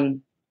 it's,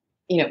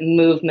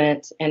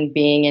 movement and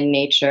being in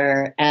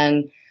nature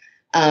and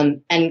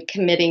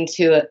committing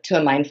to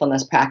a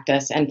mindfulness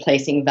practice and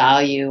placing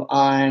value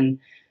on,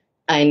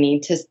 I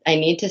need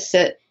to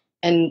sit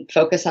and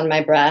focus on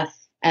my breath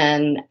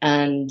and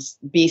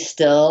be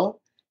still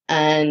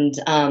and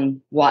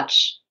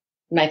watch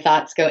my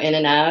thoughts go in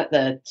and out,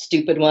 the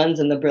stupid ones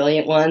and the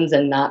brilliant ones,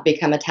 and not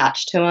become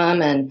attached to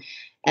them, and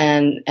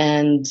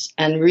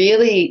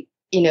really,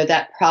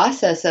 that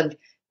process of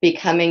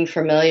becoming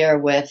familiar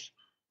with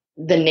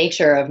the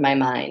nature of my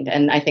mind,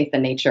 and I think the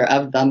nature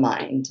of the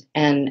mind,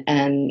 and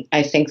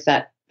I think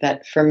that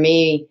for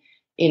me,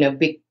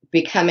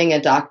 becoming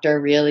a doctor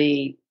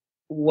really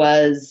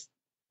was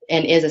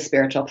and is a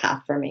spiritual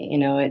path for me.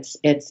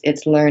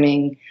 It's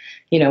learning,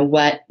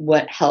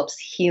 what helps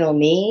heal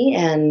me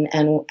and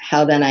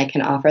how then I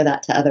can offer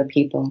that to other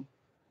people.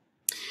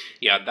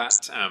 Yeah,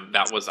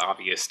 that was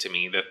obvious to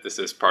me that this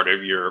is part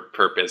of your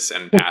purpose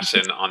and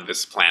passion on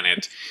this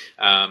planet.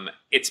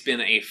 It's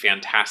been a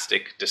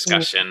fantastic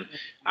discussion.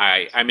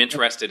 I'm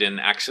interested in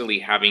actually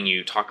having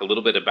you talk a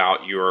little bit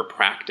about your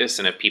practice,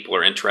 and if people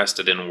are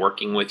interested in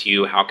working with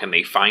you, how can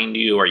they find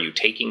you? Are you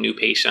taking new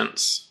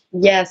patients?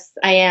 Yes,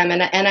 I am.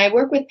 And I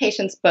work with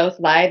patients both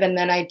live, and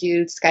then I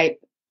do Skype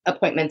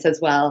appointments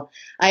as well.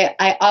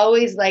 I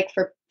always like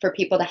for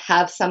people to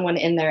have someone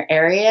in their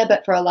area,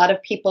 but for a lot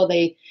of people,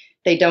 they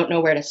don't know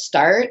where to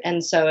start.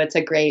 And so it's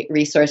a great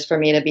resource for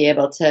me to be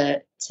able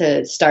to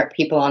start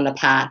people on the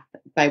path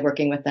by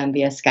working with them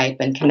via Skype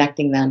and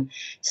connecting them.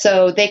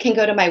 So they can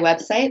go to my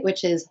website,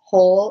 which is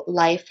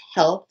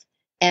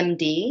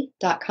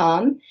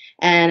wholelifehealthmd.com,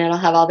 and it'll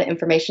have all the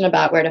information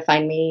about where to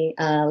find me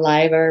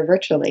live or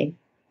virtually.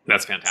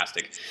 That's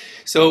fantastic.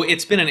 So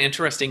it's been an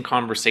interesting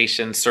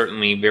conversation,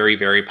 certainly very,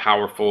 very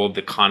powerful.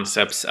 The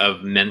concepts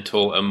of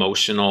mental,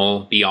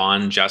 emotional,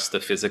 beyond just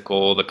the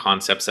physical, the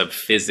concepts of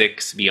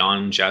physics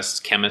beyond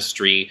just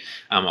chemistry.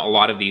 A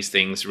lot of these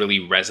things really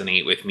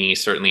resonate with me,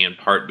 certainly in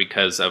part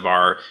because of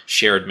our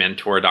shared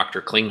mentor,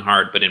 Dr.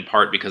 Klinghardt, but in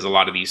part because a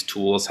lot of these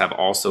tools have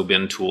also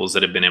been tools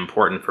that have been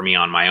important for me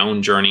on my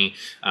own journey.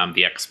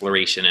 The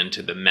exploration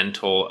into the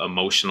mental,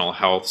 emotional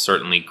health,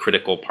 certainly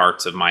critical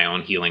parts of my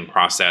own healing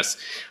process.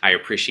 I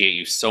appreciate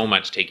you so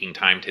much taking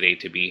time today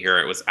to be here.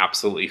 It was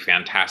absolutely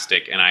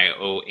fantastic. And I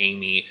owe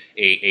Amy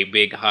a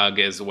big hug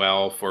as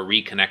well for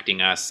reconnecting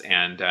us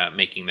and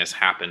making this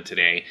happen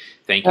today.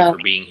 Thank you for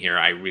being here.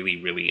 I really,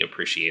 really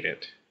appreciate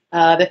it.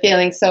 The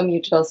feeling's so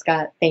mutual,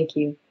 Scott. Thank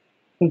you.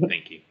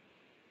 Thank you.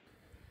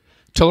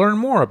 To learn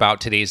more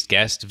about today's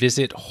guest,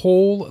 visit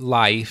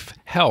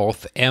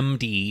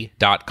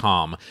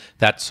wholelifehealthmd.com.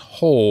 That's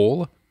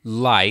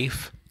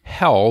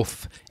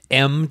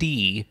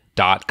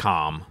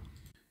wholelifehealthmd.com.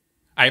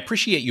 I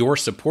appreciate your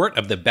support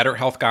of the Better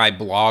Health Guy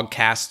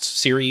blogcasts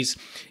series.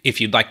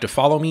 If you'd like to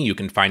follow me, you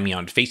can find me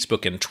on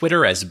Facebook and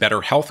Twitter as Better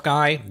Health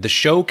Guy. The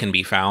show can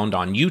be found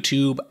on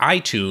YouTube,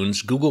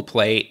 iTunes, Google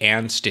Play,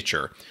 and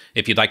Stitcher.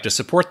 If you'd like to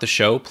support the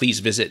show, please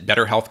visit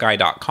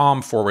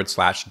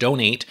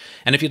betterhealthguy.com/donate.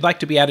 And if you'd like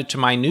to be added to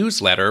my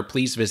newsletter,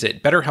 please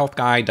visit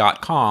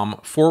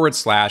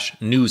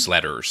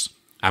betterhealthguy.com/newsletters.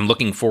 I'm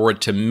looking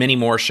forward to many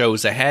more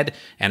shows ahead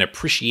and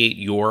appreciate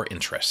your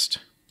interest.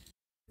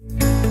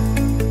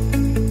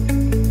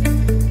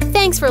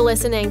 Thanks for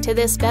listening to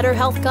this Better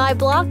Health Guy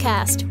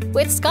blogcast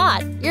with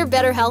Scott, your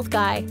Better Health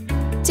Guy.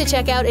 To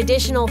check out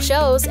additional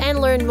shows and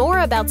learn more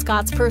about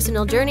Scott's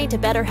personal journey to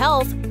better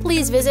health,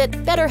 please visit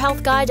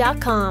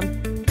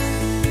betterhealthguy.com.